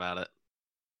now thinking about it.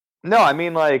 No, I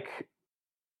mean, like,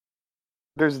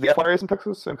 there's the F1 race in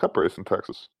Texas and Cup race in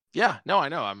Texas. Yeah, no, I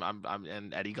know. I'm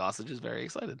and Eddie Gossage is very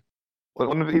excited.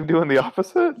 Wouldn't he be doing the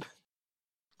opposite?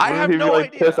 I have no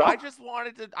idea. I just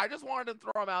wanted to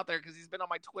throw him out there because he's been on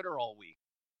my Twitter all week.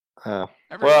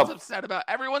 Everyone's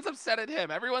upset at him.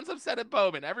 Everyone's upset at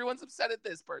Bowman. Everyone's upset at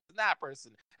this person, that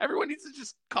person. Everyone needs to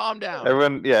just calm down.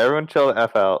 Everyone chill the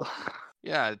F out.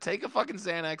 Yeah, take a fucking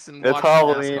Xanax and it's watch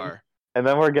Halloween. NASCAR. And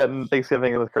then we're getting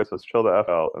Thanksgiving and Christmas. Chill the F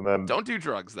out. And then don't do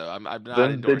drugs though. I'm not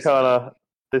then endorsing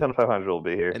Daytona 500 will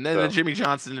be here. And then the Jimmy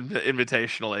Johnson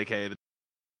Invitational, aka.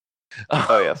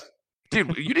 Oh yes,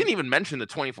 dude, you didn't even mention the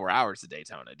 24 hours of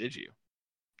Daytona, did you?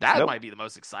 That might be the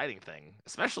most exciting thing,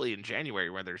 especially in January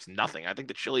where there's nothing. I think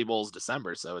the Chili Bowl's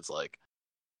December, so it's like.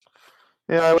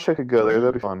 Yeah, I wish I could go there.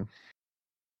 That'd be fun.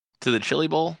 To the Chili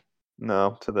Bowl?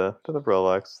 No, to the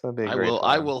Rolex. That'd be great.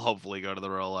 I will hopefully go to the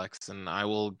Rolex, and I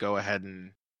will go ahead and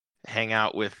hang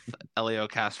out with Elio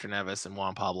Castroneves and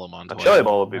Juan Pablo Montoya. The Chili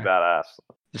Bowl would be badass.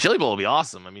 The Chili Bowl would be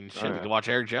awesome. I mean, shit, we could watch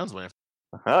Eric Jones win.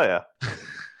 Hell yeah.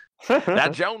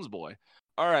 That Jones boy.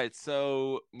 All right,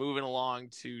 so moving along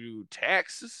to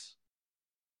Texas.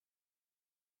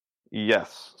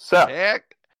 Yes. So.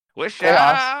 Wish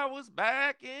I was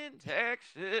back in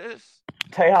Texas.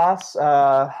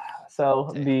 Tejas.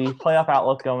 So the playoff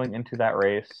outlook going into that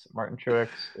race, Martin Truex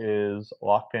is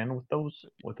locked in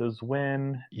with his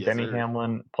win. Yes, Denny sir.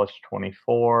 Hamlin plus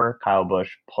 24, Kyle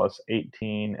Busch plus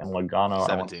 18, and Logano 17.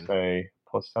 I want to say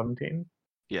plus 17.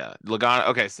 Yeah, Logano.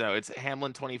 Okay, so it's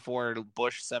Hamlin 24,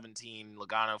 Busch 17,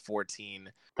 Logano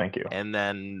 14. Thank you. And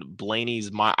then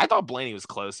Blaney's. I thought Blaney was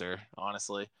closer,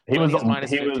 honestly. He was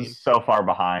 -15. so far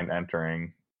behind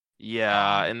entering.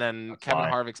 Yeah, and then That's Kevin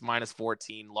fine. Harvick's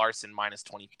 -14, Larson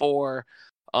 -24,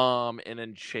 and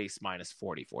then Chase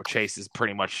 -44. Chase is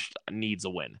pretty much needs a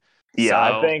win. Yeah,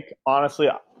 So, I think honestly,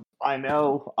 I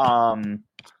know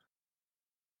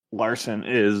Larson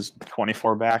is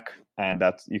 24 back, and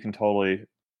you can totally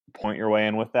point your way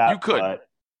in with that. You could. But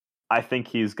I think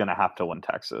he's going to have to win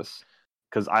Texas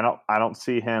because I don't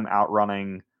see him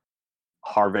outrunning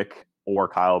Harvick or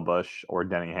Kyle Busch or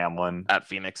Denny Hamlin at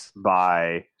Phoenix.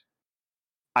 At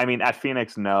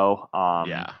Phoenix, no.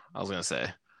 Yeah, I was gonna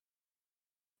say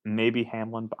maybe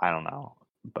Hamlin, but I don't know.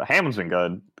 But Hamlin's been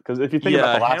good because if you think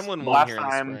about the last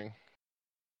time,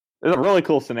 there's a really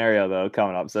cool scenario though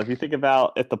coming up. So if you think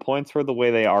about if the points were the way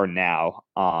they are now,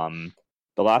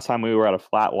 the last time we were at a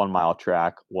flat 1 mile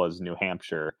track was New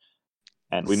Hampshire,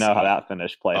 and we know how that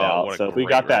finish played out. So if we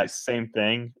got that same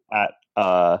thing at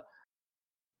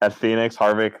Phoenix,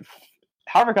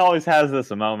 Harvick always has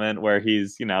this moment where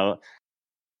he's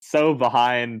so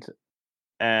behind,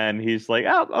 and he's like,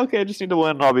 "Oh, okay, I just need to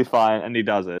win, and I'll be fine," and he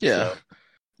does it. Yeah. So.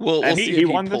 We'll see if he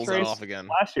won this pulls race off again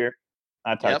last year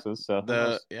at Texas. So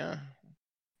yeah.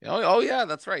 Oh yeah,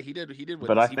 that's right. He did. Win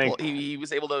but this. I think he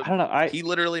was able to. I don't know. He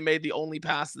literally made the only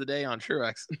pass of the day on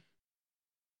Truex.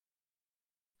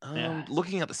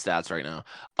 Looking at the stats right now.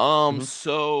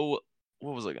 So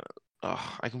what was I gonna?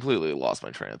 I completely lost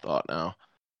my train of thought now.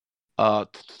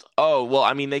 Well,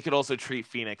 I mean, they could also treat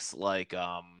Phoenix like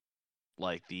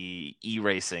the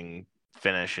e-racing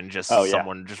finish and just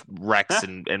someone just wrecks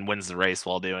and wins the race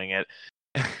while doing it.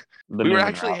 We were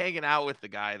actually hanging out with the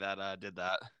guy that did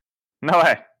that. No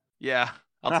way. Yeah,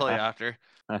 I'll tell you after.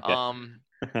 Okay.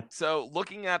 So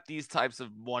looking at these types of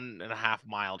 1.5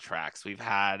 mile tracks, we've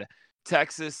had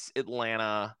Texas,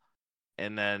 Atlanta,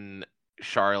 and then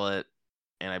Charlotte,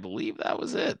 and I believe that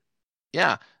was it.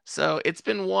 Yeah. So it's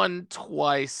been won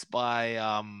twice by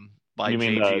You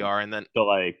mean JGR, and then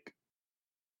the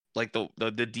like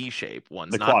the D shape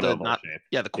ones, the not quad the oval not shape.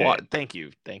 yeah the quad. Yeah. Thank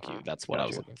you. That's what I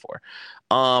was Gotcha. looking for.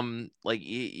 Like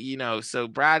you know, so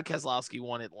Brad Keselowski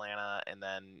won Atlanta, and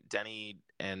then Denny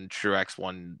and Truex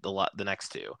won the next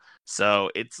two. So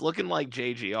it's looking like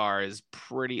JGR is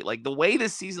pretty, like, the way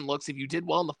this season looks. If you did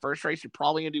well in the first race, you're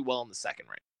probably gonna do well in the second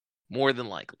race, more than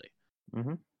likely.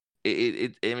 Mm-hmm.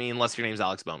 I mean, unless your name's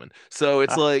Alex Bowman. So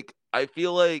it's like, I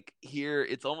feel like here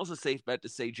it's almost a safe bet to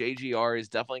say JGR is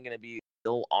definitely going to be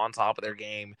still on top of their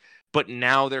game, but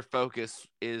now their focus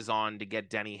is on to get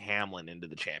Denny Hamlin into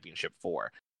the championship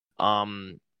 4,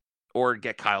 or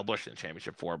get Kyle Busch in the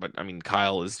championship 4. But I mean,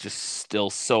 Kyle is just still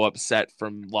so upset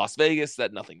from Las Vegas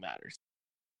that nothing matters.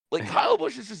 Like, Kyle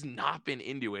Busch has just not been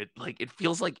into it. Like, it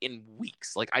feels like in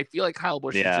weeks. Like, I feel like Kyle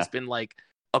Busch has just been like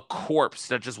a corpse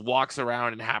that just walks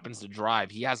around and happens to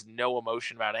drive. He has no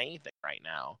emotion about anything right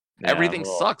now. Yeah, everything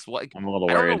sucks. Like, I'm a little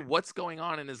worried. I don't know what's going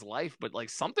on in his life, but like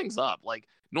something's up. Like,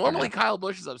 normally Kyle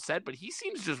Busch is upset, but he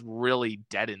seems just really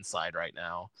dead inside right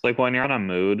now. It's like when you're on a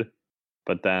mood,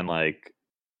 but then like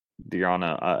you're on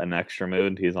an extra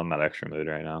mood. He's on that extra mood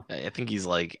right now. I think he's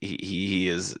like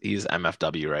he's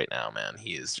MFW right now, man.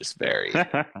 He is just very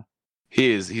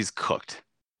he's cooked.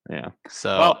 Yeah.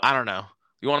 So I don't know.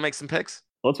 You want to make some picks?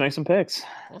 Let's make some picks.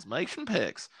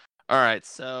 All right,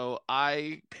 so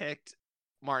I picked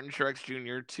Martin Truex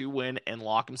Jr. to win and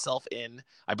lock himself in.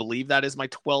 I believe that is my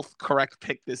 12th correct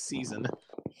pick this season,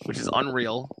 which is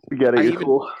unreal.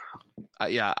 Cool.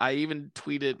 I even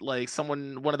tweeted, like,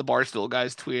 one of the Barstool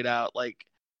guys tweeted out, like,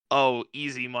 oh,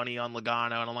 easy money on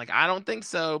Logano. And I'm like, I don't think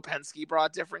so. Penske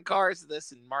brought different cars to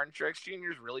this, and Martin Truex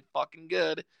Jr. is really fucking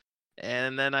good.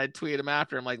 And then I tweeted him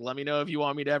after. I'm like, let me know if you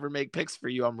want me to ever make picks for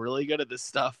you. I'm really good at this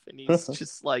stuff. And he's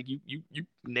just like, you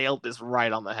nailed this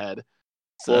right on the head.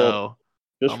 So well,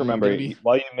 just remember,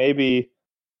 while you may be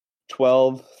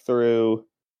 12 through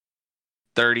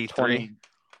 33,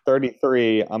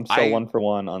 33, I'm still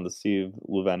 1-for-1 on the Steve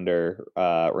Luvender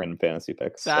random fantasy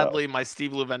picks. Sadly, my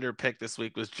Steve Luvender pick this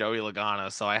week was Joey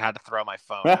Logano, so I had to throw my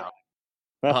phone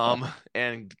out,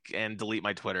 and delete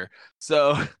my Twitter.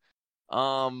 So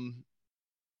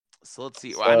let's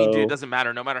see. I mean, dude, it doesn't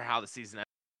matter. No matter how the season ends,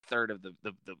 third of the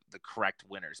correct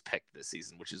winners picked this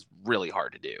season, which is really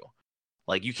hard to do.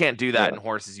 Like, you can't do that in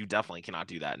horses. You definitely cannot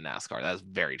do that in NASCAR. That's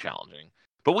very challenging.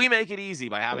 But we make it easy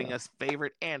by having a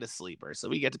favorite and a sleeper, so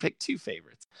we get to pick two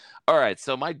favorites. All right,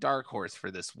 so my dark horse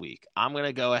for this week, I'm going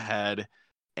to go ahead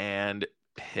and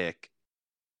pick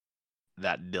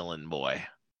that Dillon boy.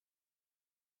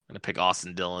 I'm going to pick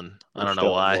Austin Dillon. I don't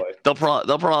know why. Boy?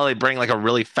 They'll probably bring like a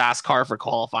really fast car for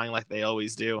qualifying like they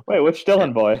always do. Wait, which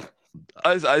Dillon boy?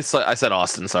 I said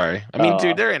Austin, sorry. I mean,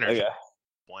 dude, they're interchangeable. Okay.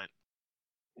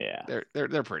 Yeah.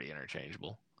 They're pretty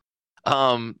interchangeable.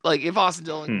 Like, if Austin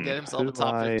Dillon can get himself a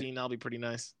top 15, that'll be pretty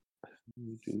nice.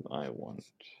 Who do I want?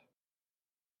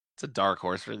 It's a dark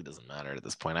horse. Really doesn't matter at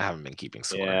this point. I haven't been keeping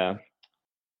score. Yeah.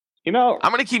 You know,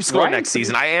 I'm going to keep score next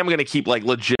season. I am going to keep like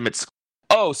legitimate score.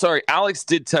 Oh, sorry. Alex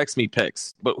did text me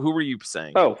picks, but who were you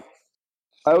saying? Oh,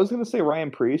 I was going to say Ryan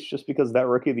Preece, just because that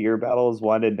Rookie of the Year battle is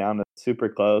winded down to super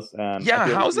close, and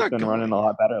how's that been running a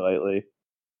lot better lately.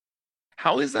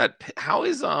 How is that? How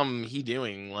is he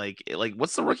doing? Like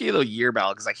what's the Rookie of the Year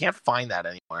battle? Because I can't find that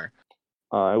anywhere.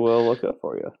 I will look it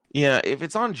for you. Yeah, if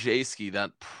it's on J-Ski,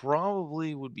 that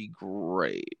probably would be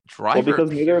great. Because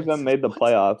neither of them made the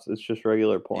playoffs. It's just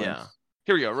regular points. Yeah.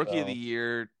 Here we go. Rookie of the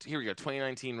Year. Here we go.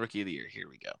 2019 Rookie of the Year. Here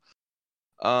we go.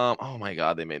 Oh my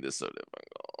God, they made this so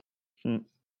difficult.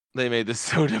 They made this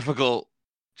so difficult.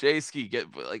 J-Ski,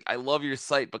 I love your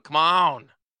site, but come on.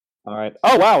 All right.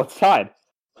 Oh wow, it's tied.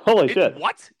 Holy shit.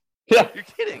 What? Yeah. You're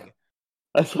kidding.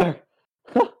 I swear.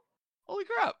 Holy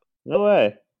crap. No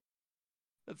way.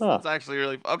 That's actually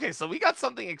really... Okay, so we got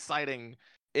something exciting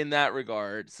in that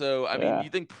regard. So, I mean, do you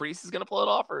think Preece is going to pull it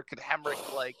off, or could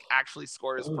Hemrick, actually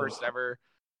score his first ever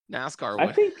NASCAR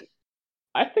win?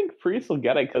 I think Preece will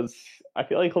get it, because I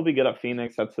feel like he'll be good at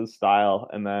Phoenix. That's his style.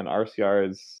 And then RCR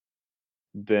has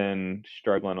been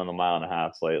struggling on the 1.5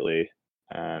 miles lately.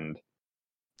 And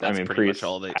that's pretty much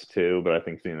all they too, but I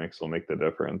think Phoenix will make the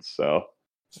difference. So,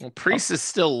 Preece is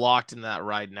still locked in that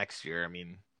ride next year. I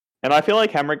mean, and I feel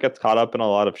like Hemrick gets caught up in a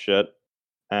lot of shit.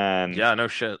 And yeah, no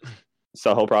shit.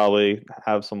 So he'll probably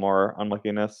have some more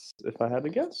unluckiness, if I had to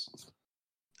guess.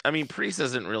 I mean, Preece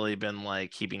hasn't really been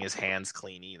keeping his hands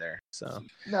clean either. So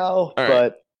no,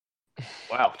 but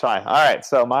wow, Ty. All right,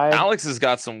 so Alex has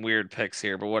got some weird picks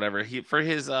here, but whatever. For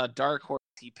his dark horse,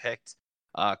 he picked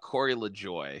Corey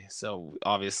LaJoie. So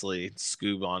obviously,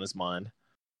 Scoob on his mind.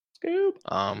 Scoop.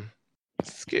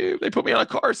 Scoob. They put me on a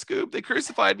car, Scoob. They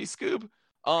crucified me, Scoob.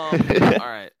 All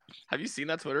right. Have you seen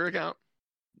that Twitter account?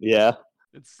 Yeah.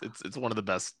 It's one of the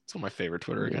best. It's one of my favorite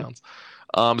Twitter accounts.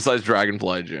 Besides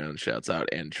Dragonfly Jones, shouts out,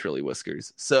 and Trilly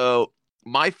Whiskers. So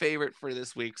my favorite for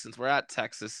this week, since we're at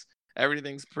Texas,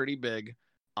 everything's pretty big.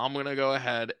 I'm gonna go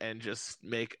ahead and just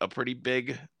make a pretty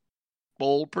big,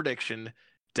 bold prediction.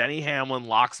 Denny Hamlin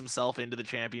locks himself into the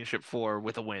championship 4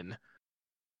 with a win.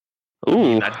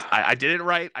 Ooh. I did it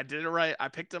right. I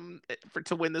picked him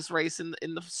to win this race in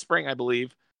the spring, I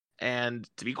believe. And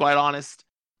to be quite honest,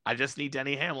 I just need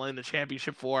Denny Hamlin in the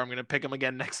championship 4. I'm going to pick him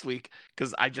again next week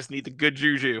because I just need the good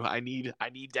juju. I need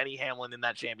Denny Hamlin in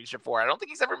that championship 4. I don't think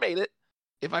he's ever made it,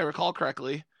 if I recall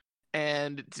correctly.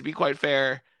 And to be quite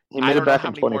fair, he made it back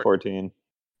in 2014.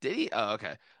 Did he? Oh,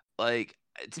 okay. Like,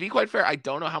 to be quite fair, I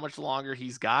don't know how much longer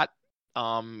he's got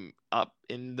up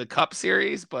in the Cup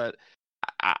Series, but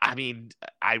I mean,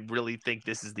 I really think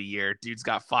this is the year. Dude's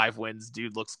got 5 wins.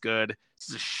 Dude looks good. It's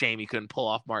just a shame he couldn't pull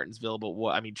off Martinsville, but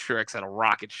Truex had a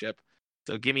rocket ship.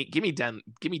 So give me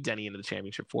Denny into the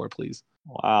championship 4, please.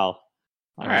 Wow.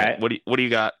 All right. What do you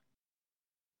got?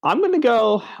 I'm gonna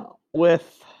go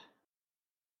with.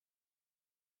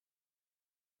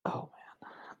 Oh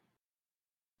man.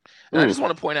 And I just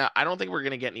want to point out, I don't think we're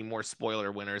gonna get any more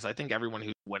spoiler winners. I think everyone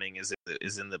who's winning is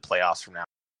in the playoffs from now.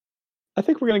 I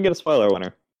think we're gonna get a spoiler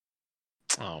winner.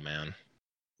 Oh man.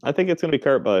 I think it's gonna be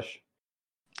Kurt Busch.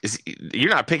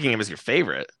 You're not picking him as your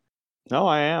favorite. No,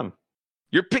 I am.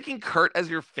 You're picking Kurt as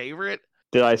your favorite?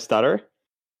 Did I stutter?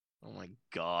 Oh my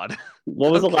god.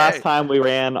 When was the last time we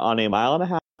ran on a 1.5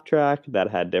 mile track that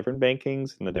had different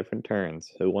bankings and the different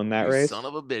turns? Who won that race? Son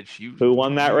of a bitch. Who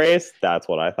won that race? That's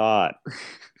what I thought.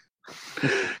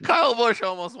 Kyle Busch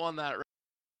almost won that race.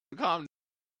 Calm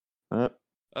down.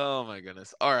 Oh my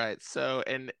goodness. All right. So,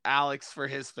 and Alex, for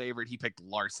his favorite, he picked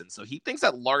Larson. So he thinks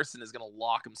that Larson is going to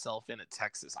lock himself in at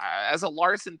Texas. As a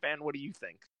Larson fan, what do you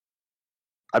think?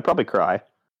 I'd probably cry.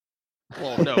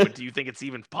 Well, no, but do you think it's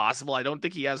even possible? I don't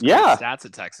think he has great stats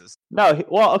at Texas. No,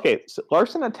 okay. So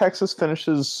Larson at Texas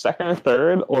finishes 2nd or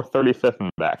 3rd or 35th in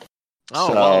the back. Oh,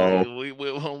 so,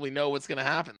 well, we know what's going to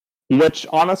happen. Which,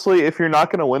 honestly, if you're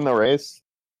not going to win the race,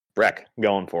 Breck,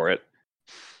 going for it.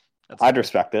 I'd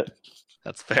respect it.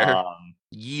 That's fair.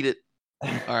 Yeet it.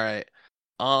 All right.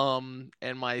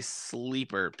 And my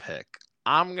sleeper pick.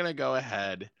 I'm gonna go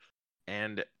ahead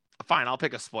and fine. I'll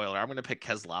pick a spoiler. I'm gonna pick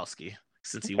Keselowski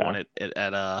since he won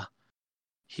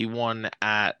he won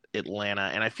at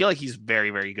Atlanta, and I feel like he's very,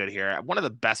 very good here. One of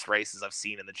the best races I've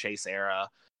seen in the Chase era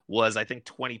was, I think,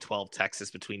 2012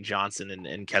 Texas between Johnson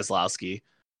and Keselowski.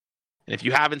 And if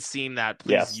you haven't seen that,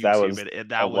 please YouTube it.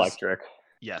 That was electric.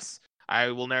 Yes. I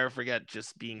will never forget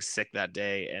just being sick that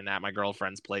day and at my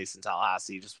girlfriend's place in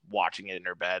Tallahassee, just watching it in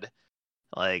her bed.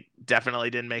 Like, definitely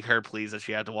didn't make her pleased that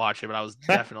she had to watch it, but I was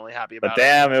definitely happy about it. But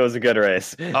damn, it was a good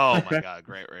race. Oh my god,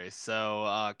 great race.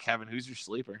 So, Kevin, who's your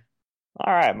sleeper?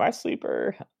 All right, my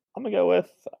sleeper, I'm gonna go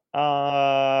with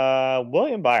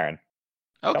William Byron.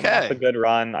 Okay, coming off a good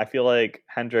run. I feel like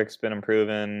Hendrick's been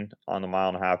improving on the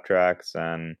 1.5 mile tracks,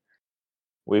 and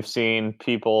we've seen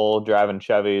people driving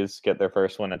Chevys get their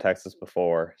first win in Texas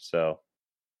before. So,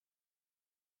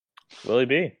 Willie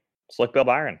B, Slick Bill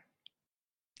Byron.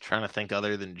 Trying to think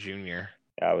other than Junior.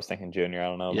 Yeah, I was thinking Junior. I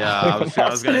don't know. Yeah, I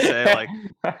was gonna say, like,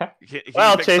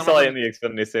 well, Chase Elliott in the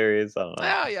Xfinity Series. I don't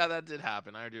know. Yeah, that did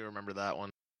happen. I do remember that one.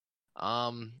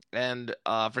 And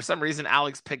for some reason,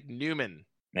 Alex picked Newman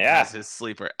as his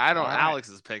sleeper. I don't. Right.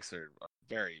 Alex's picks are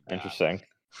very bad. Interesting.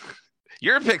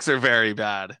 Your picks are very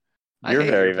bad. You're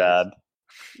very bad.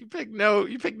 You pick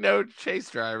no Chase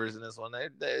drivers in this one.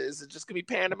 Is it just gonna be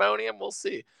pandemonium? We'll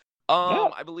see.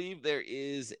 I believe there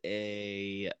is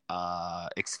a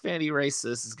Xfinity race.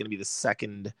 This is gonna be the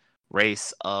second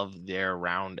race of their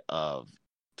round of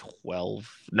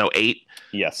 8.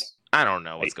 Yes. I don't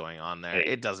know what's going on there. 8.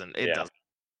 It doesn't.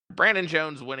 Brandon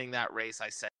Jones winning that race, I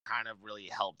said, kind of really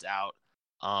helped out.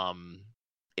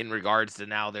 In regards to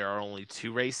now there are only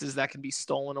 2 races that can be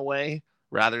stolen away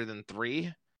rather than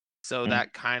 3. So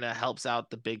that kind of helps out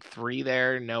the big 3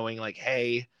 there, knowing like,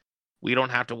 hey, we don't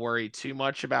have to worry too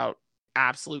much about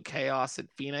absolute chaos at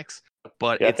Phoenix,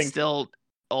 but it still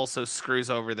also screws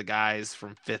over the guys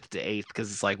from 5th to 8th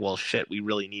because it's like, well, shit, we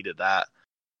really needed that.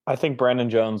 I think Brandon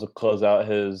Jones will close out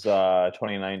his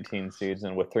 2019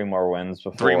 season with 3 more wins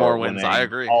before 3 more wins. I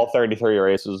agree. All 33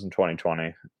 races in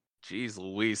 2020. Jeez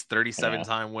Louise,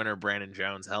 37-time winner Brandon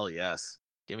Jones. Hell yes.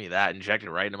 Give me that. Inject it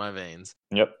right into my veins.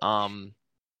 Yep.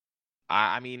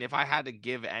 I mean, if I had to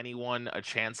give anyone a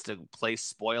chance to play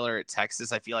spoiler at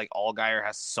Texas, I feel like Allgaier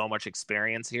has so much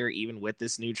experience here, even with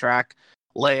this new track.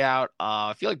 layout.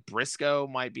 I feel like Briscoe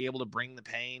might be able to bring the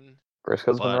pain.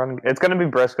 Briscoe's been running. It's going to be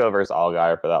Briscoe versus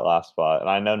Allgaier for that last spot, and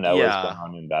I know Noah's been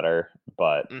running better,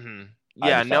 but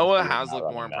yeah, Noah has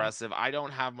looked more impressive. I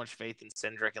don't have much faith in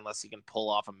Cindric unless he can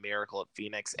pull off a miracle at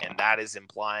Phoenix, and that is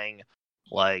implying,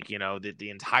 like, the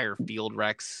entire field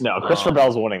wrecks. No, Christopher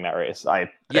Bell's winning that race.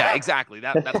 Yeah, exactly.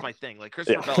 That's my thing. Like,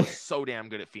 Christopher Bell is so damn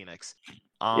good at Phoenix.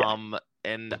 And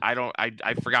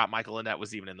I forgot Michael Annett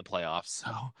was even in the playoffs.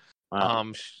 So,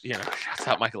 shouts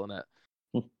out Michael Annett.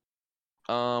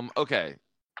 Okay,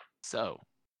 so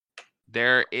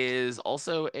there is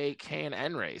also a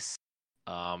K&N race.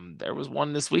 There was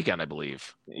one this weekend, I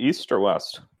believe. East or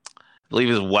West? I believe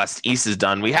it was West. East is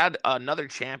done. We had another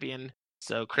champion.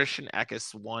 So Christian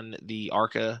Eckes won the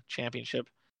ARCA championship.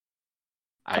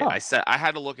 I said I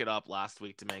had to look it up last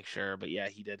week to make sure, but yeah,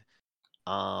 he did.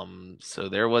 So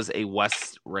there was a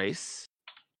West race.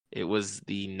 It was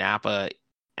the Napa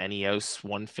Eneos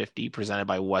 150 presented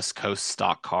by West Coast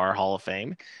Stock Car Hall of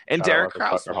Fame, and Derek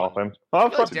Kraus won. Hall of Fame. Oh,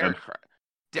 of course,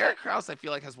 Derek Kraus, I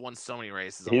feel like, has won so many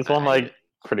races. He's won like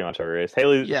pretty much every race.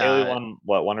 Haley won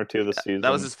one or two this season.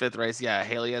 That was his 5th race. Yeah,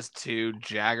 Haley has 2.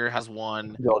 Jagger has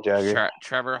 1.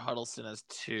 Trevor Huddleston has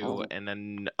 2, and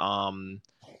then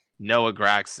Noah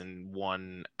Gragson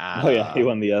won. He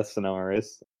won the Sonoma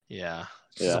race. Yeah.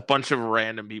 Just a bunch of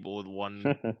random people with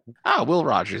one. Will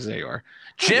Rogers. There you are.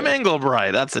 Jim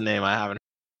Englebright. That's a name I haven't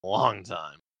heard in a long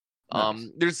time. Nice.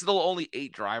 There's still only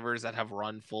 8 drivers that have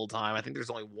run full time. I think there's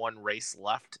only 1 race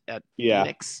left at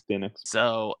Phoenix.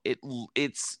 So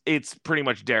it's pretty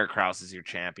much Derek Kraus is your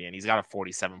champion. He's got a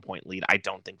 47-point lead. I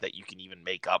don't think that you can even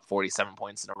make up 47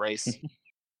 points in a race.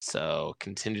 So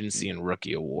contingency and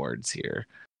rookie awards here.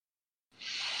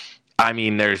 I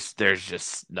mean, there's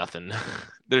just nothing.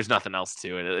 There's nothing else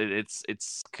to it.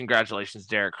 It's congratulations,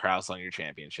 Derek Kraus, on your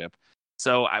championship.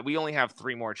 So we only have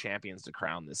 3 more champions to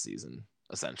crown this season,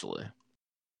 essentially.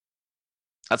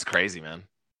 That's crazy, man.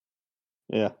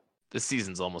 Yeah. This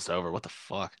season's almost over. What the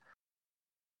fuck?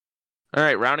 All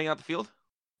right, rounding out the field.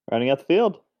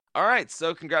 All right,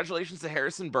 so congratulations to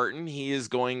Harrison Burton. He is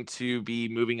going to be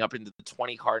moving up into the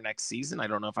 20 car next season. I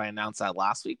don't know if I announced that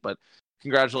last week, but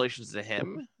congratulations to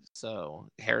him. So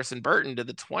Harrison Burton to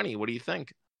the 20. What do you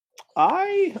think?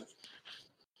 I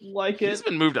like it. He's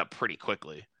been moved up pretty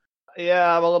quickly.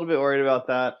 Yeah, I'm a little bit worried about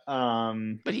that.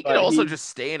 But he could also just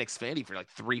stay in Xfinity for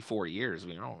like 3-4 years.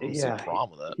 We don't see a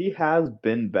problem with that. He has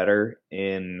been better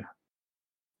in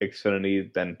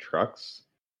Xfinity than trucks,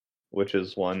 which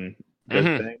is one good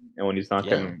thing. And when he's not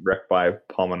getting wrecked by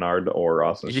Paul Menard or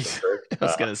Austin Cindric. I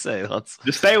was gonna say,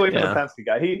 just stay away from the Penske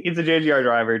guy. He's a JGR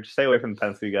driver. Just stay away from the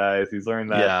Penske guys. He's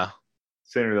learned that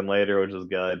sooner than later, which is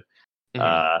good.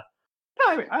 I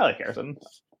like Harrison.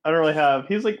 I don't really have.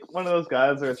 He's like one of those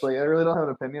guys where it's like I really don't have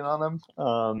an opinion on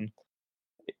him.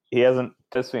 He hasn't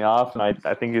pissed me off, and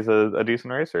I think he's a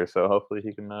decent racer. So hopefully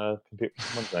he can compete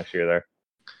next year there.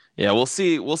 Yeah, we'll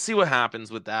see. We'll see what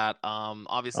happens with that.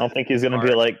 Obviously, I don't think he's going to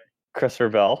be like Christopher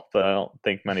Bell, but I don't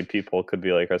think many people could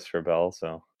be like Christopher Bell.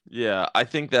 So yeah, I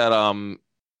think that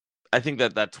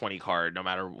that 20 car, no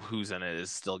matter who's in it,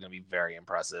 is still going to be very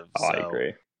impressive. I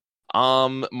agree.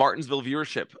 Martinsville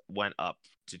viewership went up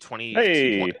to 20.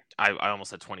 I almost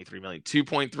said 23 million.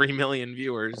 2.3 million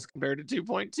viewers compared to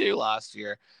 2.2 last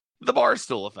year. The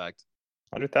Barstool effect.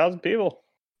 100,000 people.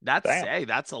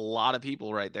 That's a lot of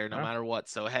people right there, no matter what.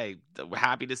 So hey, we're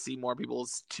happy to see more people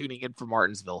tuning in for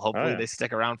Martinsville. Hopefully they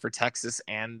stick around for Texas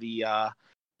and the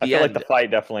I feel like the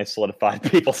fight definitely solidified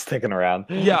people sticking around.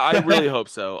 Yeah, I really hope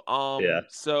so.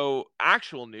 So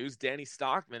actual news, Danny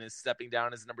Stockman is stepping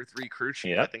down as number 3 crew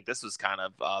chief. I think this was kind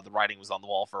of the writing was on the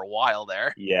wall for a while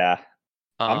there. Yeah.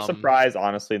 I'm surprised,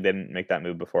 honestly, they didn't make that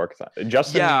move before. Because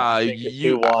Justin,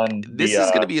 this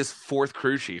is going to be his 4th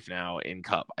crew chief now in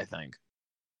Cup, I think.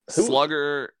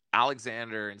 Slugger,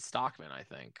 Alexander, and Stockman, I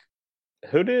think.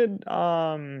 Who did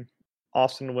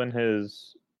Austin win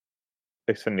his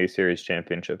Xfinity Series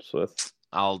championships with?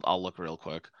 I'll look real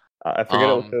quick. I forget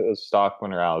if it was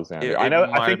Stockman or Alexander. I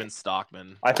might have been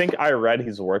Stockman. I think I read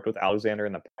he's worked with Alexander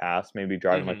in the past, maybe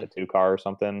driving like the 2 car or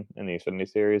something in the Xfinity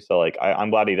Series. So like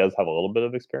I'm glad he does have a little bit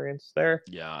of experience there.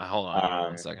 Yeah, hold on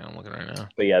 1 second. I'm looking right now.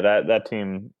 But yeah, that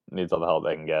team needs all the help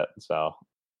they can get. So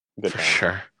good for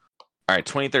sure. All right,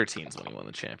 2013 is when he won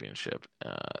the championship. Oh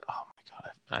my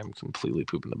god, I'm completely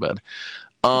pooping the bed.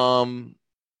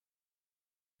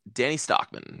 Danny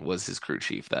Stockman was his crew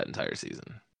chief that entire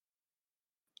season.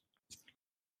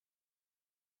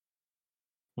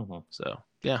 So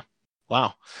yeah,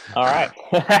 wow. All right,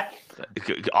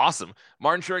 awesome.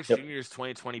 Martin Truex Jr.'s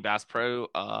 2020 Bass Pro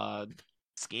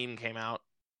scheme came out.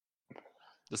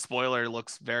 The spoiler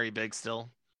looks very big still.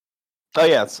 Oh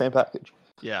yeah, it's the same package.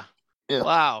 Yeah. Yeah.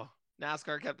 Wow.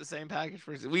 NASCAR kept the same package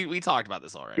for. We talked about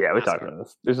this already. Yeah, we NASCAR. talked about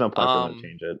this. There's no point for them to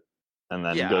change it and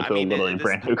then go to a literally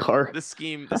brand new car. The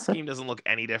scheme doesn't look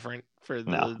any different for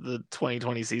the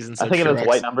 2020 season. So I think it's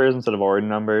white numbers instead of orange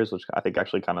numbers, which I think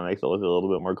actually kind of makes it look a little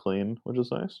bit more clean, which is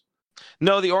nice.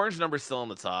 No, the orange number's still on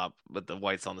the top, but the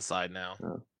white's on the side now.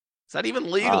 Yeah. Is that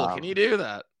even legal? Can you do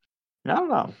that? I don't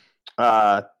know.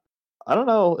 I don't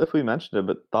know if we mentioned it,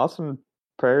 but thoughts and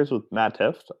prayers with Matt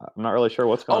Tifft. I'm not really sure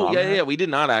what's going on. Oh yeah, we did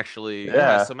not actually.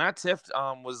 Yeah. So Matt Tifft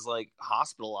was like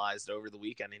hospitalized over the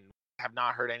weekend, and have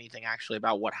not heard anything actually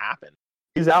about what happened.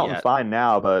 He's out and fine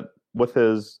now, but with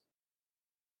his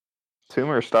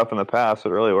tumor stuff in the past, it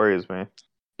really worries me.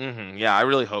 Mm-hmm. Yeah, I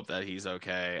really hope that he's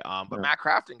okay. But Matt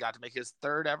Crafton got to make his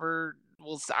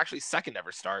second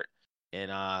ever start in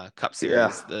Cup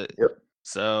Series. Yeah.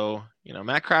 So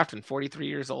Matt Crafton, 43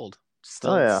 years old,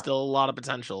 still a lot of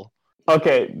potential.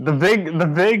 Okay, the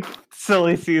big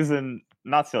silly season,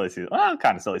 not silly season,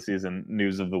 kind of silly season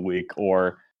news of the week,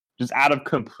 or just out of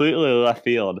completely left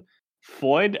field,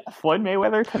 Floyd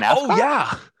Mayweather to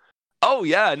NASCAR. Oh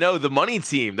yeah, no, the money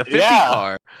team, the 50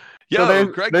 car. Yo,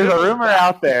 so there's a rumor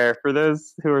out there for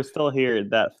those who are still here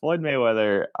that Floyd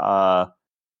Mayweather,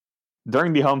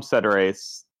 during the Homestead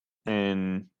race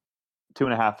in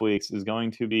 2.5 weeks, is going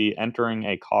to be entering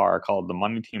a car called the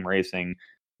Money Team Racing,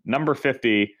 number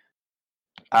 50.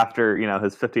 After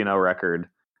his 50-0 record,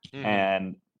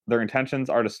 and their intentions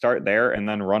are to start there and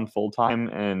then run full time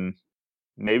in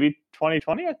maybe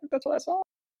 2020. I think that's what I saw.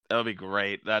 That would be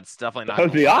great. That's definitely not. That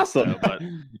would be awesome. Though,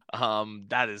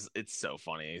 but it's so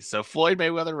funny. So Floyd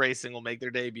Mayweather Racing will make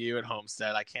their debut at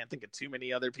Homestead. I can't think of too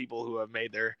many other people who have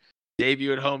made their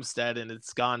debut at Homestead and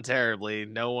it's gone terribly.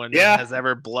 No one has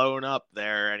ever blown up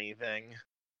there or anything.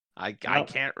 I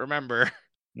can't remember.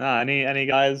 No, any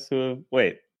guys who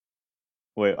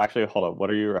Wait, actually, hold up. What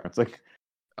are you referencing?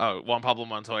 Oh, Juan Pablo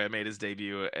Montoya made his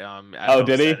debut.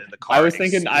 Did he? I was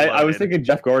thinking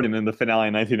Jeff Gordon in the finale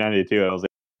in 1992. I was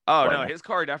like, no, his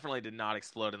car definitely did not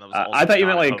explode, and that was. I thought you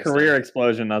meant like career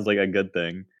explosion. I was like a good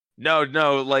thing. No,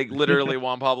 like literally,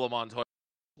 Juan Pablo Montoya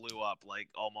blew up like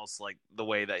almost like the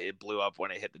way that it blew up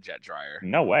when it hit the jet dryer.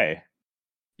 No way.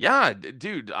 Yeah,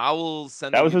 dude, I will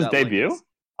send. That was his debut. Link.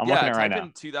 I'm looking at it right now.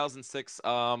 In 2006,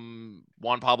 Juan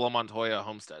Pablo Montoya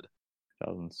Homestead.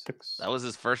 2006. That was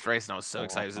his first race, and I was so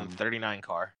excited. It was in the 39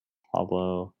 car.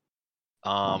 Pablo.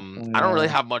 I don't really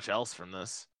have much else from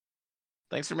this.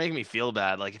 Thanks for making me feel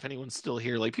bad. Like, if anyone's still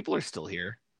here, like, people are still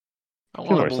here. I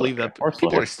want to believe that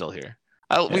people are still here.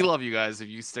 We love you guys if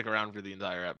you stick around for the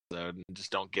entire episode and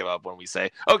just don't give up when we say,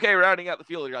 okay, rounding out the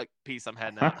field. You're like, peace, I'm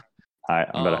heading out. All right,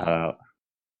 I'm about to head out.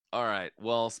 All right.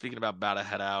 Well, speaking about to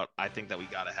head out, I think that we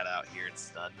got to head out here.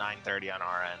 It's 9:30 on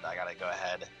our end. I got to go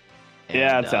ahead.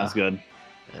 And, it sounds good.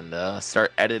 And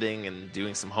start editing and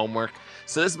doing some homework.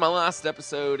 So this is my last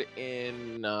episode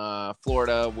in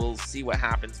Florida. We'll see what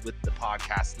happens with the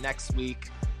podcast next week.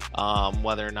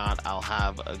 Whether or not I'll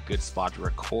have a good spot to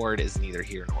record is neither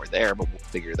here nor there, but we'll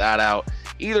figure that out.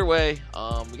 Either way,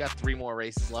 we got 3 more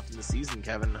races left in the season,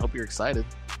 Kevin. Hope you're excited.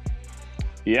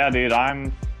 Yeah, dude,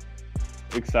 I'm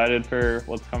excited for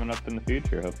what's coming up in the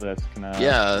future. Hopefully that's gonna.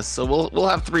 Yeah, so we'll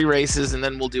have 3 races, and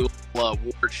then we'll do a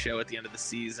award show at the end of the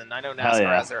season. I know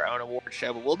NASCAR has their own award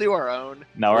show, but we'll do our own.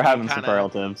 No, we're having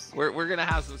superlatives. We're gonna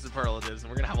have some superlatives, and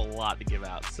we're gonna have a lot to give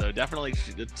out. So definitely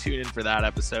tune in for that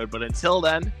episode. But until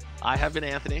then, I have been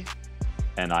Anthony,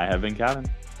 and I have been Kevin,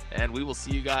 and we will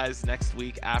see you guys next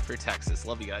week after Texas.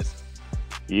 Love you guys.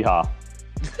 Yeehaw.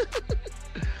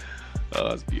 Oh,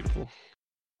 that's beautiful.